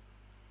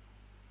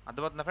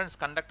 అర్థమవుతుందా ఫ్రెండ్స్?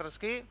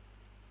 కండక్టర్స్కి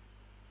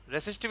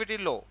రెసిస్టివిటీ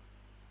లో,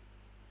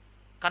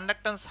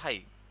 కండక్టెన్స్ హై.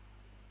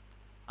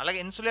 అలాగే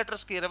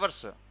ఇన్సులేటర్స్కి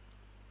రివర్స్,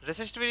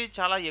 రెసిస్టివిటీ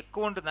చాలా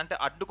ఎక్కువ ఉంటుంది, అంటే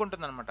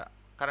అడ్డుకుంటుంది అనమాట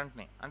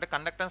కరెంట్ని, అంటే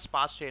కండక్టెన్స్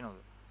పాస్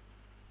చేయనదు.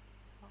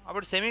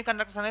 అప్పుడు సెమీ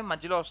కండక్టర్స్ అనేవి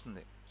మధ్యలో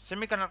వస్తుంది.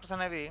 సెమీ కండక్టర్స్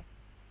అనేవి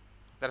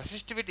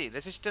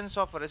resistance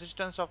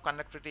of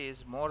conductivity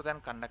is more than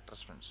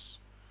conductors friends,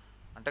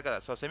 అంటే కదా.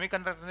 సో సెమీ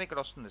కండక్టర్ అనేది ఇక్కడ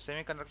వస్తుంది,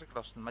 సెమీ కండక్టర్ ఇక్కడ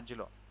వస్తుంది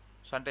మధ్యలో.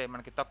 సో అంటే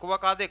మనకి తక్కువ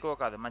కాదు, ఎక్కువ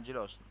కాదు,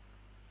 మధ్యలో వస్తుంది.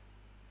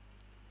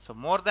 So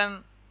more than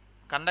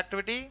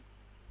conductivity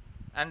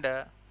and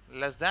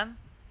less than,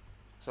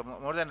 so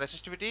more than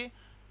resistivity,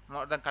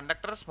 more than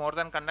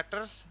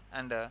conductors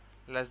and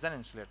less than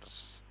insulators.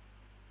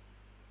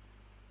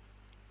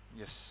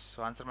 Yes, so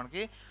answer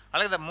మనకి.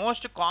 అలాగే the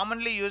most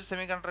commonly used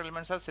semiconductor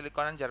elements are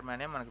silicon and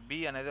germanium. మనకి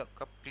B అనేది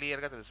ఒక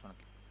క్లియర్గా తెలుసు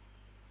మనకి.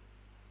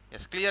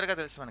 Yes, క్లియర్గా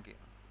తెలుసు మనకి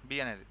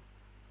B అనేది.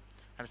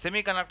 అండ్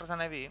సెమీ కండక్టర్స్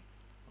అనేవి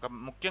ఒక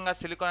ముఖ్యంగా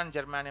సిలికాన్ అండ్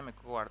జర్మానియం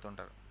ఎక్కువ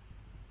వాడుతుంటారు.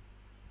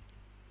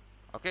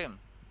 ఓకే,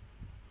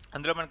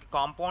 అందులో మనకి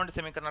కాంపౌండ్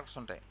సెమీ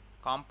కండక్టర్స్ ఉంటాయి.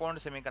 కాంపౌండ్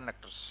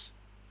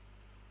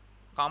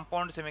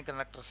సెమీ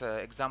కండక్టర్స్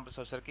ఎగ్జాంపుల్స్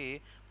వచ్చేసరికి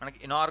మనకి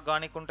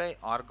ఇనార్గానిక్ ఉంటాయి,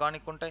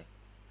 ఆర్గానిక్ ఉంటాయి,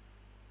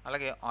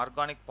 అలాగే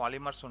ఆర్గానిక్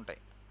పాలిమర్స్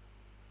ఉంటాయి.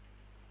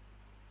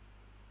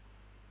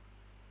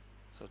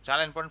 సో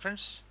చాలా important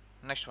friends.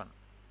 Next one,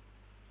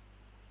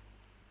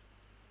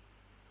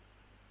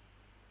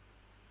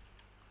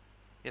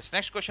 yes,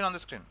 next question on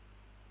the screen.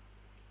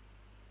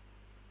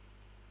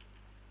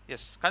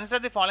 Yes,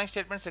 consider the following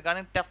statements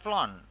regarding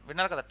Teflon.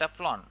 విన్నారు కదా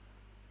టెఫ్లాన్.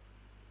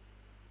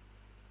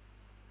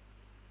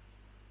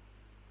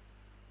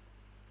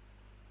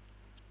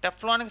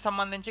 టెఫ్లాన్కి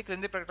సంబంధించి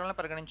క్రింది ప్రకటనలు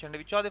పరిగణించండి.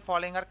 Which are the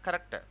following are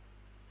correct?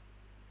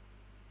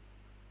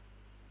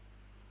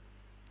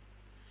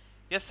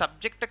 Yes,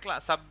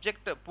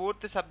 subject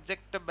పూర్తి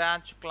subject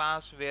batch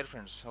class wear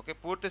friends. Okay,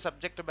 పూర్తి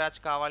subject batch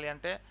కావాలి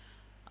అంటే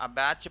ఆ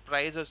బ్యాచ్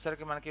ప్రైస్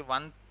వచ్చేసరికి మనకి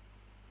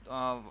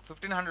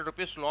 1500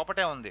 రూపీస్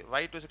లోపటే ఉంది.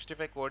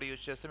 Y265 కోడ్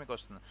యూజ్ చేస్తే మీకు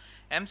వస్తుంది.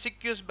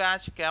 ఎంసీక్యూస్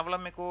బ్యాచ్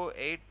కేవలం మీకు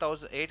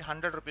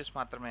 800 రూపీస్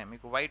మాత్రమే,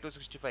 మీకు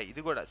Y265.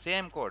 ఇది కూడా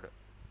సేమ్ కోడ్.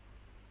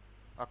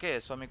 ఓకే,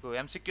 సో మీకు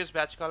ఎంసీక్యూస్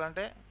బ్యాచ్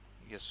కావాలంటే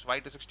ఎస్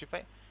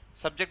Y265,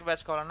 సబ్జెక్ట్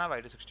బ్యాచ్ కావాలన్నా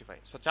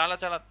Y265. సో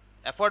చాలా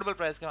అఫోర్డబుల్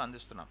ప్రైస్కి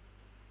అందిస్తున్నాం.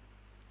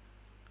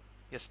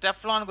 ఎస్,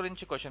 టెఫ్లాన్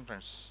గురించి క్వశ్చన్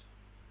ఫ్రెండ్స్.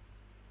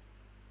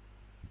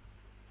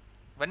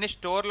 ఇవన్నీ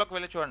స్టోర్లోకి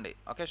వెళ్ళి చూడండి.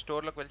 ఓకే,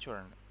 స్టోర్లోకి వెళ్ళి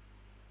చూడండి.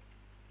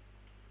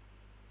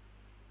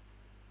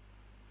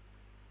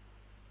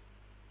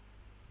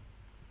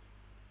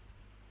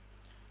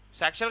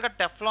 సో యాక్చువల్గా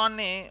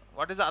టెఫ్లాన్ని,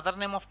 what is the other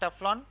name of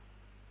Teflon?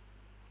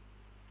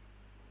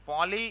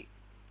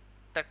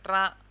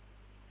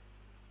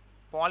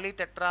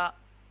 పాలీటెట్రా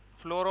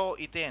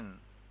ఫ్లోరోఇథేన్.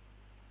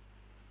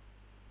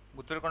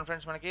 గుర్తుపెట్టుకోండి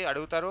ఫ్రెండ్స్, మనకి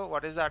అడుగుతారు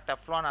what is the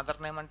Teflon other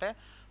name అంటే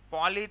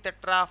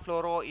పాలీటెట్రా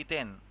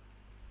ఫ్లోరోఇథేన్.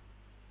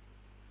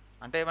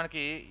 అంటే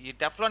మనకి ఈ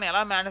టెఫ్లాన్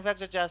ఎలా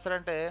మ్యానుఫ్యాక్చర్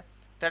చేస్తారంటే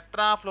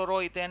టెట్రా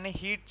ఫ్లోరోఇథేన్ని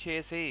హీట్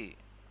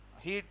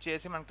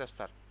చేసి మనకు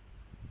తెస్తారు.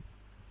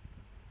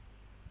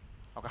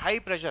 ఒక హై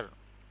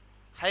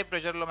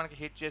ప్రెషర్లో మనకి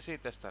హీట్ చేసి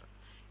తెస్తారు.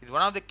 ఇది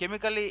one of the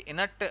chemically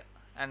inert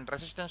and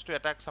resistance to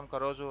attack some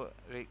కరోజు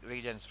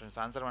reasons friends.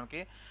 Answer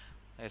మనకి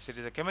yes, it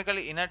is a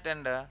chemically inert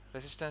and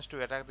resistance to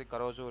attack the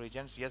కరోజు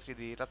reasons. Yes,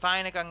 ఇది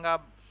రసాయనికంగా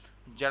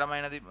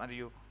జడమైనది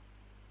మరియు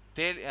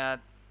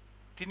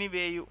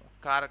తినివేయు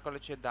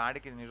కారకులచే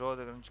దాడికి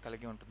నిరోధక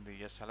కలిగి ఉంటుంది.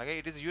 ఎస్, అలాగే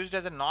it is used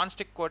as a non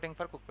stick coating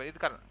for cook. ఇది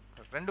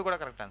రెండు కూడా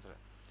correct answer.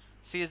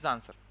 C is the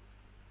answer.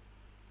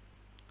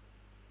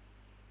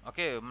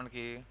 Okay,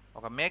 మనకి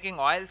ఒక మేకింగ్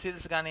ఆయిల్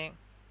సీల్స్ కానీ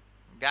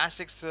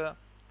గ్యాస్ట్రిక్స్,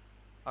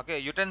 ఓకే,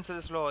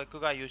 యుటెన్సిల్స్లో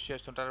ఎక్కువగా యూజ్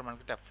చేస్తుంటారు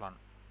మనకి టెఫ్లాన్.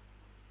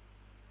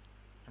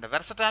 అంటే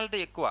వెర్సటాలిటీ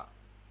ఎక్కువ.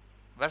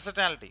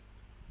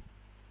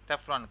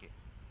 టెఫ్లాన్కి.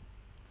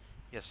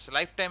 ఎస్,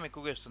 లైఫ్ టైం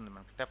ఎక్కువగా ఇస్తుంది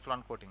మనకి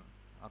Teflon coating.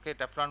 Okay,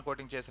 Teflon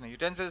coating చేసిన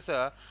యుటెన్సిల్స్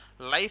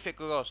లైఫ్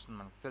ఎక్కువగా వస్తుంది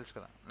మనకు తెలుసు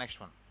కదా. Next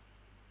one.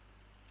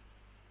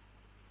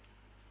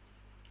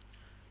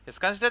 Yes,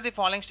 consider the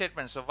following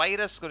statements.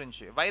 Virus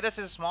గురించి. Virus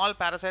is small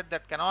parasite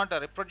that cannot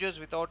reproduce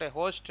without a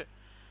host.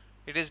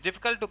 It is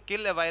difficult to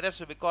kill a virus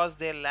because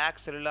they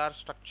lakh cellular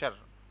structure.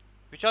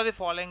 Which are the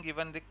following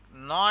given the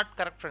not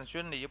correct friends.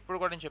 చూడండి, ఎప్పుడు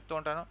కూడా నేను చెప్తూ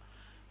ఉంటాను,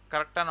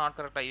 కరెక్టా not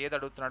కరెక్టా ఏది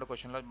అడుగుతున్నాడు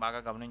క్వశ్చన్లో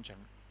బాగా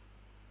గమనించండి.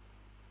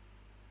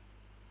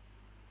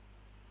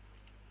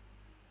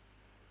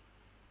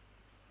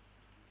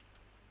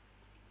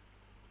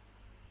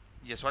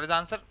 Yes, what is the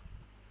answer?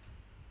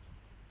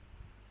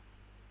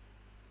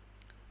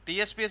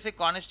 TSPSC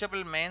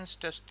Constable Mains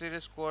Test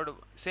Series Code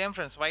same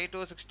friends,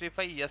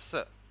 Y265. yes,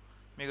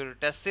 మీకు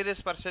టెస్ట్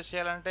సిరీస్ పర్చేస్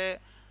చేయాలంటే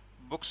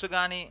బుక్స్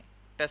కానీ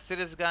టెస్ట్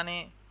సిరీస్ కానీ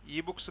ఈ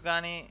బుక్స్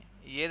కానీ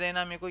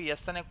ఏదైనా మీకు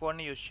ఎస్ అనే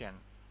కోడ్ని యూజ్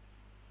చేయండి.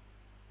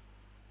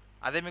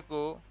 అదే మీకు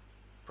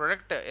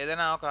ప్రొడక్ట్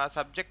ఏదైనా ఒక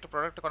సబ్జెక్ట్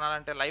ప్రొడక్ట్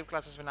కొనాలంటే, లైవ్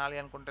క్లాసెస్ వినాలి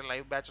అనుకుంటే,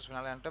 లైవ్ బ్యాచెస్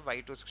వినాలి అంటే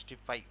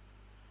Y265.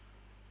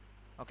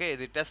 ఓకే,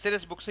 ఇది టెస్ట్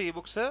సిరీస్ బుక్స్, ఈ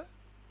బుక్స్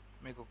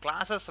మీకు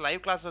క్లాసెస్ లైవ్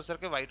క్లాసెస్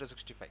వచ్చేసరికి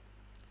Y265.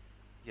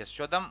 ఎస్,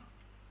 చూద్దాం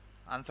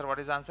answer.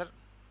 What is answer?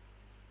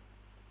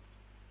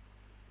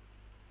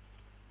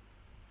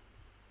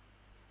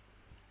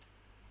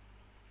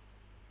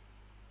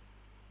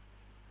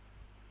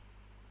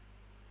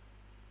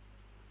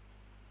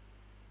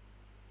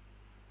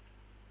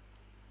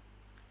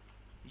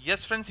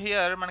 Yes friends,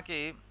 here మనకి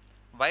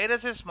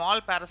virus is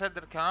small parasite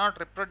that cannot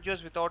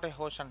reproduce without a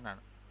host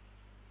అంటున్నాడు.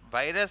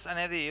 వైరస్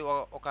అనేది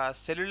ఒక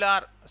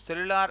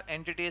cellular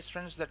entities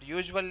friends that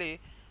usually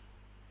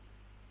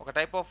ఒక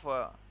type of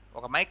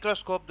ఒక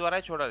microscope ద్వారా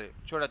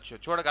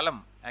చూడగలం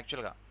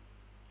యాక్చువల్గా.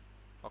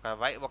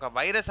 ఒక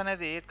వైరస్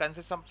అనేది it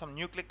consist of some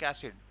nucleic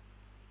acid,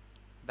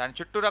 దాని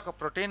చుట్టూరా ఒక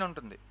ప్రోటీన్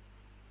ఉంటుంది.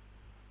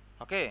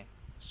 ఓకే,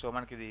 సో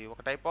మనకి ఇది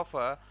ఒక టైప్ ఆఫ్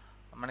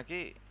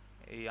మనకి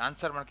ఈ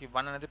ఆన్సర్ మనకి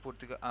 1 అనేది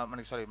పూర్తిగా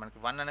మనకి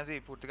 1 అనేది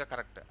పూర్తిగా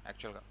కరెక్ట్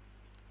యాక్చువల్గా.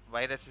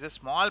 Virus is a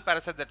small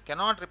parasite that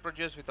cannot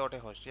reproduce without a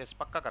host. Yes,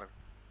 Pakka correct.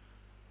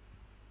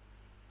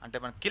 అంటే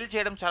మనం కిల్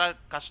చేయడం చాలా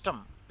కష్టం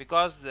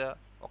బికాజ్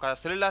ఒక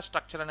సెల్యులార్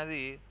స్ట్రక్చర్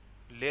అనేది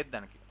లేదు,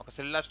 దానికి ఒక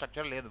సెల్యులార్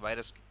స్ట్రక్చర్ లేదు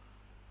వైరస్కి.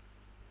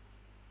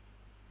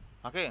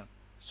 ఓకే,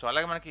 సో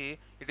అలాగే మనకి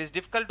it is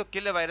difficult to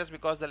kill a virus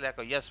because the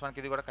lack. Yes, మనకి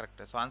ఇది కూడా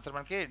కరెక్ట్. సో ఆన్సర్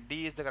మనకి డి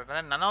ఈజ్ ద కరెక్ట్.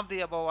 అంటే none of the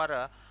above are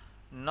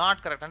not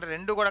correct. అంటే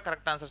రెండు కూడా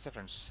కరెక్ట్ ఆన్సర్సే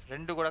ఫ్రెండ్స్,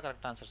 రెండు కూడా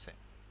కరెక్ట్ ఆన్సర్సే.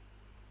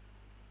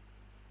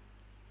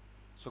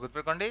 సో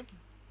గుర్తుపెట్టుకోండి.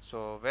 So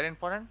very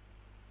important.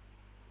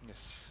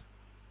 Yes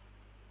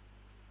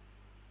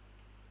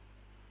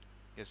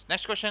yes,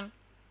 next question.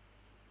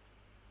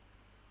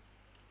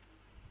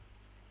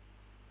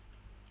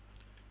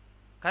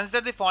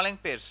 Consider the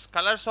following pairs.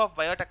 Colours of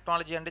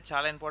biotechnology అంటే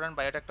చాలా ఇంపార్టెంట్.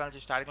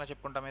 బయోటెక్నాలజీ స్టార్టింగ్లో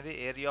చెప్పుకుంటాం, ఇది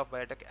area of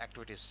Biotech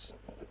activities.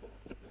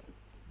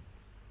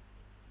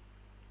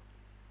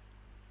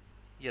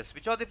 Yes,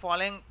 which of the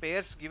following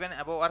pairs given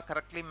above are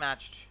correctly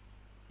matched?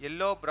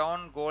 Yellow,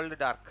 brown, gold,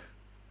 dark.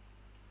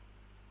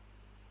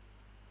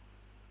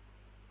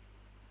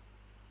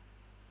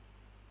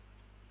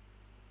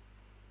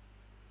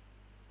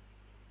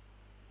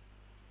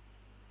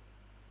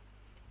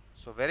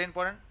 So very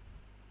important.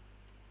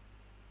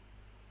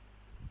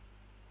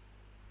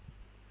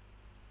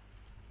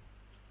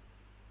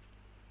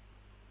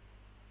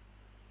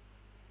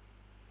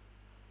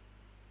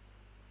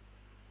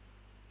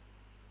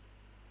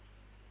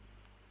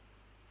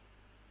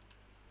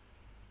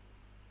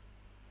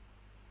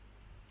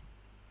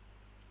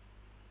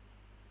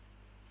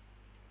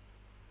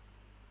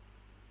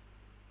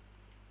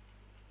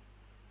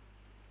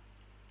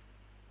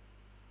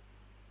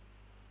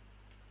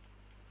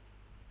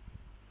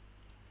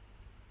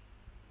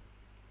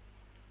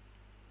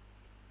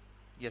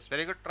 Yes,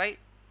 very good. Try.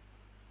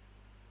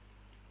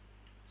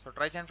 So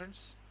try, Chan friends.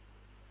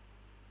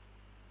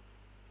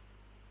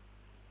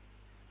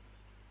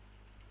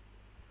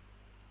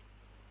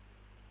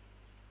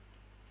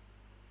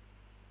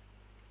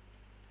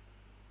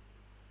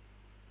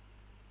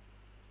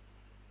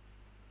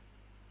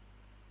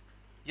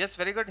 Yes,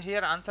 very good.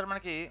 Here answer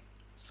manaki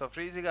so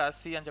freezy ga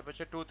C అని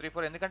చెప్పొచ్చు 2 3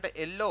 4. ఎందుకంటే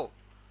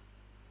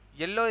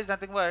yellow is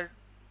nothing but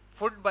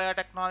food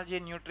biotechnology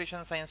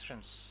nutrition science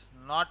friends,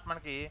 not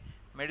మనకి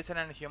medicine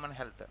and human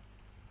health.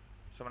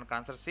 So మనకు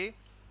answer C.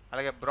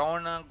 అలాగే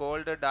brown,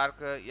 gold,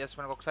 dark. Yes,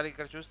 మనకు ఒకసారి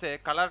ఇక్కడ చూస్తే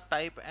colour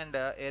type and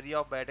area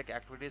of Biotech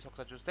activities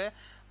ఒకసారి చూస్తే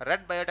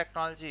red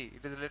biotechnology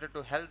it is related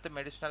to health,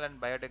 medicinal and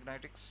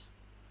బయోటెక్నాటిక్స్.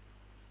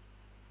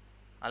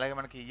 అలాగే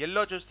మనకి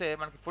ఎల్లో చూస్తే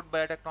మనకి food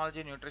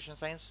biotechnology, nutrition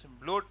science.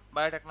 Blue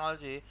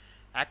biotechnology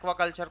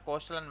aquaculture,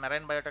 coastal and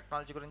marine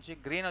biotechnology గురించి.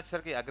 గ్రీన్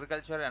వచ్చేసరికి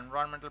అగ్రికల్చర్,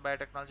 ఎన్విరాన్మెంటల్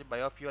బయోటెక్నాలజీ,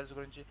 బయోఫ్యూయల్స్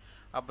గురించి.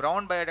 ఆ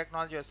బ్రౌన్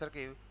బయోటెక్నాలజీ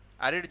వచ్చేసరికి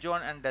arid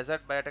zone and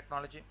dessert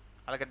biotechnology.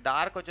 అలాగే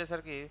డార్క్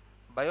వచ్చేసరికి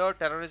bio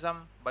terrorism,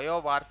 bio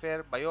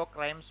warfare, bio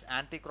crimes,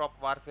 anti crop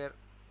warfare.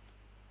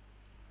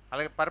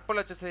 అలాగే purple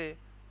వచ్చేసి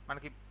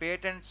మనకి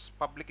పేటెంట్స్,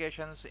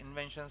 పబ్లికేషన్స్,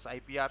 ఇన్వెన్షన్స్,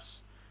 ఐపీఆర్స్.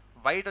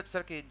 వైట్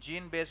వచ్చేసరికి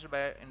gene based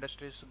bio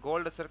industries.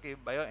 Gold వచ్చేసరికి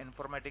bio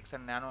informatics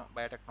and nano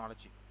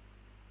biotechnology.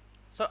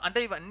 So అంటే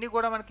ఇవన్నీ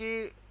కూడా మనకి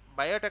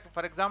బయోటెక్.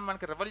 ఫర్ ఎగ్జాంపుల్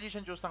మనకి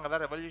రెవల్యూషన్ చూస్తాం కదా,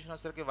 రెవల్యూషన్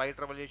వచ్చేసరికి white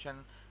revolution,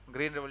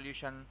 green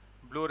revolution,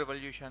 blue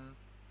revolution,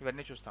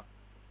 ఇవన్నీ చూస్తాం.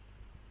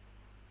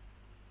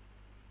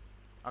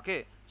 ఓకే,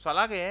 సో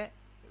అలాగే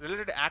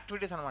రిలేటెడ్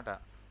యాక్టివిటీస్ అనమాట.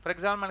 ఫర్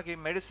ఎగ్జాంపుల్ మనకి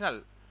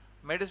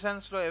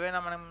మెడిసిన్స్లో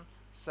ఏవైనా మనం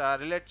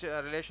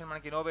రిలేషన్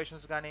మనకి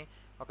ఇన్నోవేషన్స్ కానీ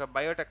ఒక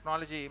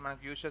బయోటెక్నాలజీ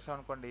మనకి యూజ్ చేస్తాం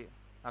అనుకోండి.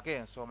 ఓకే,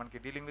 సో మనకి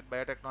డీలింగ్ విత్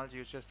బయోటెక్నాలజీ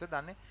యూజ్ చేస్తే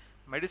దాన్ని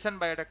మెడిసిన్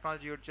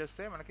బయోటెక్నాలజీ యూజ్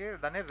చేస్తే మనకి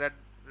దాన్ని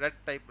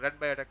రెడ్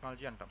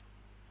బయోటెక్నాలజీ అంటాం.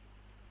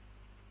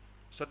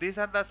 So these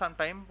are the sum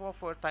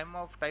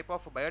type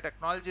of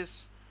biotechnologies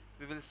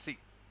we will see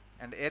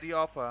and area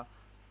of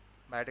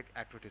Biotech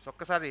activities.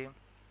 ఒక్కసారి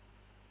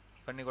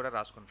ఇవన్నీ కూడా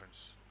రాసుకోండి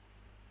ఫ్రెండ్స్.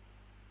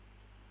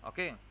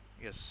 Okay,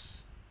 yes.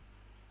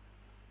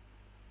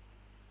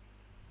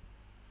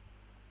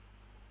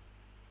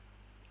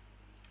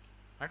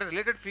 అంటే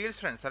రిలేటెడ్ ఫీల్డ్స్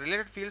ఫ్రెండ్స్,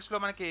 రిలేటెడ్ ఫీల్డ్స్లో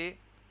మనకి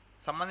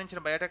సంబంధించిన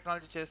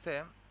బయోటెక్నాలజీ చేస్తే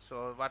సో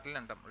వాటిని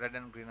అంటాం రెడ్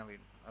అండ్ గ్రీన్ అవి.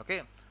 Okay,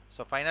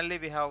 so finally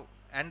we have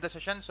end the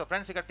session. So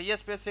friends ఇక్కడ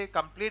TSPSC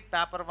complete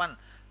paper 1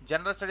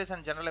 general studies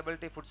and general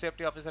ability, food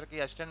safety ఆఫీసర్కి,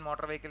 assistant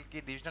motor వెహికల్కి,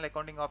 divisional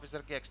accounting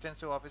ఆఫీసర్కి,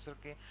 ఎక్స్టెన్సివ్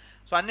ఆఫీసర్కి,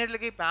 సో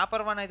అన్నింటికి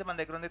పేపర్ 1 అయితే మన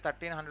దగ్గర ఉంది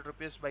 1300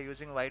 rupees by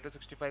using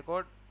Y265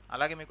 code.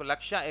 అలాగే మీకు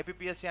లక్ష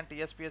APPSC and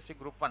TSPSC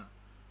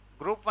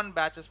group 1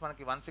 batches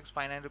మనకి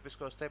 1659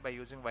 రూపీస్కి వస్తాయి బై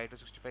యూజింగ్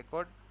Y265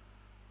 కోడ్.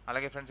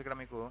 అలాగే ఫ్రెండ్స్ ఇక్కడ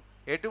మీకు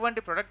ఎటువంటి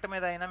ప్రొడక్ట్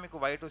మీద అయినా మీకు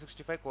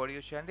Y265 కోడ్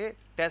యూజ్ చేయండి.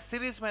 టెస్ట్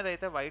సిరీస్ మీద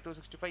అయితే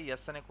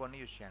Y265S అనే కోడ్ని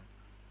యూజ్ చేయండి.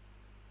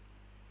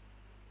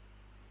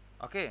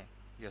 Okay,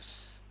 yes.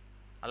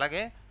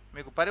 అలాగే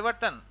మీకు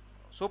Parivartan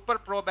super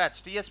pro batch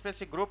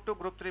TSPSC group 2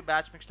 group 3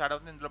 batch మీకు స్టార్ట్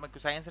అవుతుంది. ఇందులో మీకు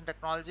సైన్స్ అండ్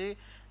టెక్నాలజీ,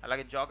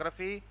 అలాగే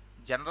జాగ్రఫీ,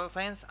 జనరల్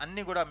సైన్స్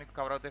అన్నీ కూడా మీకు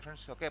కవర్ అవుతాయి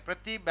ఫ్రెండ్స్. ఓకే,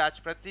 ప్రతి బ్యాచ్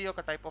ప్రతి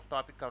ఒక్క టైప్ ఆఫ్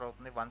టాపిక్ కవర్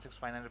అవుతుంది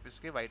 1659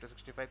 రూపీస్కి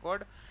Y265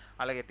 కోడ్.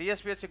 అలాగే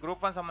టీఎస్పీఎస్సీ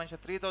గ్రూప్ 1 సంబంధించిన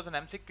 3000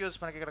 MCQs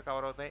మనకి ఇక్కడ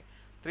కవర్ అవుతాయి.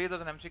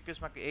 3000 MCQs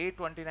మనకి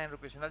 829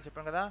 రూపీస్. ఇందాక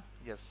చెప్పాను కదా,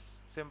 ఎస్,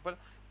 సింపుల్.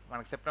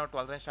 మనకి సెప్టెంబర్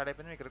 12 స్టార్ట్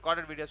అయిపోయింది. మీకు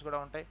రికార్డెడ్ వీడియోస్ కూడా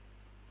ఉంటాయి.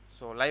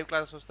 సో లైవ్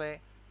క్లాసెస్ వస్తాయి.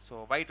 సో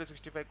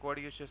Y265 కోడ్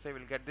యూజ్ చేస్తే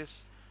విల్ గెట్ దిస్.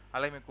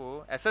 అలాగే మీకు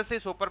ఎస్ఎస్సి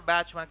సూపర్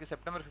బ్యాచ్ మనకి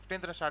సెప్టెంబర్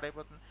 15th స్టార్ట్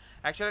అయిపోతుంది.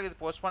 యాక్చువల్గా ఇది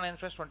పోస్ట్పోన్ అయిన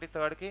ఫ్రెండ్స్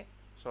 23rd.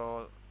 సో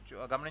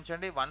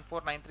గమనించండి,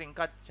 1493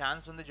 ఇంకా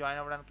ఛాన్స్ ఉంది జాయిన్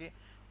అవ్వడానికి.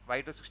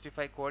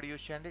 Y265 కోడ్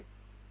యూజ్ చేయండి.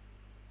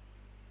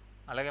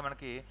 అలాగే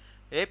మనకి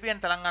ఏపీ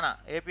అండ్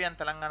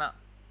తెలంగాణ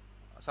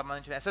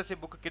సంబంధించిన ఎస్ఎస్సి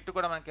బుక్ కిట్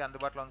కూడా మనకి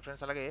అందుబాటులో ఉంది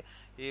ఫ్రెండ్స్. అలాగే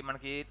ఈ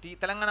మనకి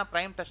తెలంగాణ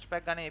ప్రైమ్ టెస్ట్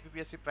ప్యాక్ కానీ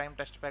ఏపీఎస్సీ ప్రైమ్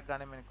టెస్ట్ ప్యాక్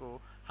కానీ మీకు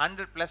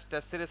 100+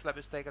 టెస్ట్ సిరీస్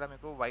లభిస్తాయి. ఇక్కడ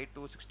మీకు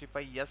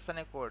Y265S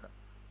అనే కోడ్,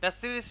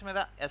 టెస్ట్ సిరీస్ మీద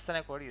S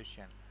అనే కోడ్ యూజ్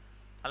చేయండి.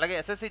 అలాగే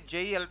ఎస్ఎస్సి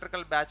జేఈ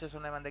ఎలక్ట్రికల్ బ్యాచెస్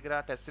ఉన్నాయి మన దగ్గర,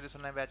 టెస్ట్ సిరీస్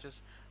ఉన్నాయి బ్యాచెస్.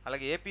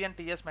 అలాగే AP and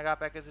TS mega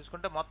package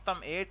తీసుకుంటే మొత్తం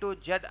A to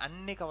Z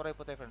అన్నీ కవర్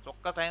అయిపోతాయి ఫ్రెండ్స్.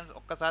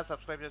 ఒక్కసారి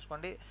సబ్స్క్రైబ్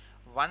చేసుకోండి.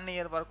 1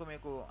 year వరకు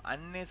మీకు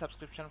అన్ని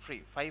subscription free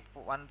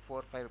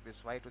 5145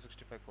 rupees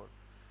Y265 code.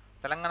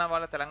 Telangana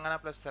వాళ్ళ తెలంగాణ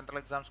ప్లస్ సెంట్రల్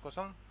ఎగ్జామ్స్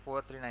కోసం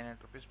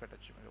 4398 రూపీస్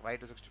పెట్టచ్చు మీకు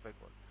Y265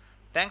 code.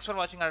 Thanks for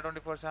watching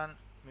APPSC.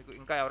 మీకు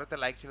ఇంకా ఎవరైతే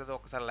లైక్ చేయలేదో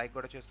ఒకసారి లైక్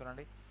కూడా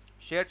చేస్తానండి,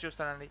 షేర్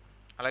చూస్తానండి.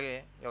 అలాగే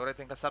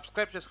ఎవరైతే ఇంకా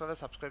సబ్స్క్రైబ్ చేసుకోలేదో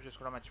సబ్స్క్రైబ్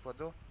చేసుకోవడం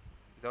మర్చిపోద్దు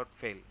without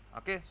fail.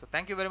 Okay, so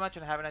thank you very much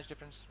and have a nice day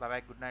friends. By by,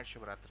 good night,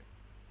 శుభరాత్రి.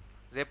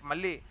 రేపు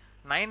మళ్ళీ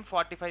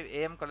 9:45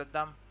 AM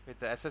కలుద్దాం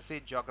with SSC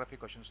Geography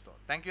క్వశ్చన్స్తో.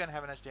 Thank you and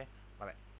have a nice day. By.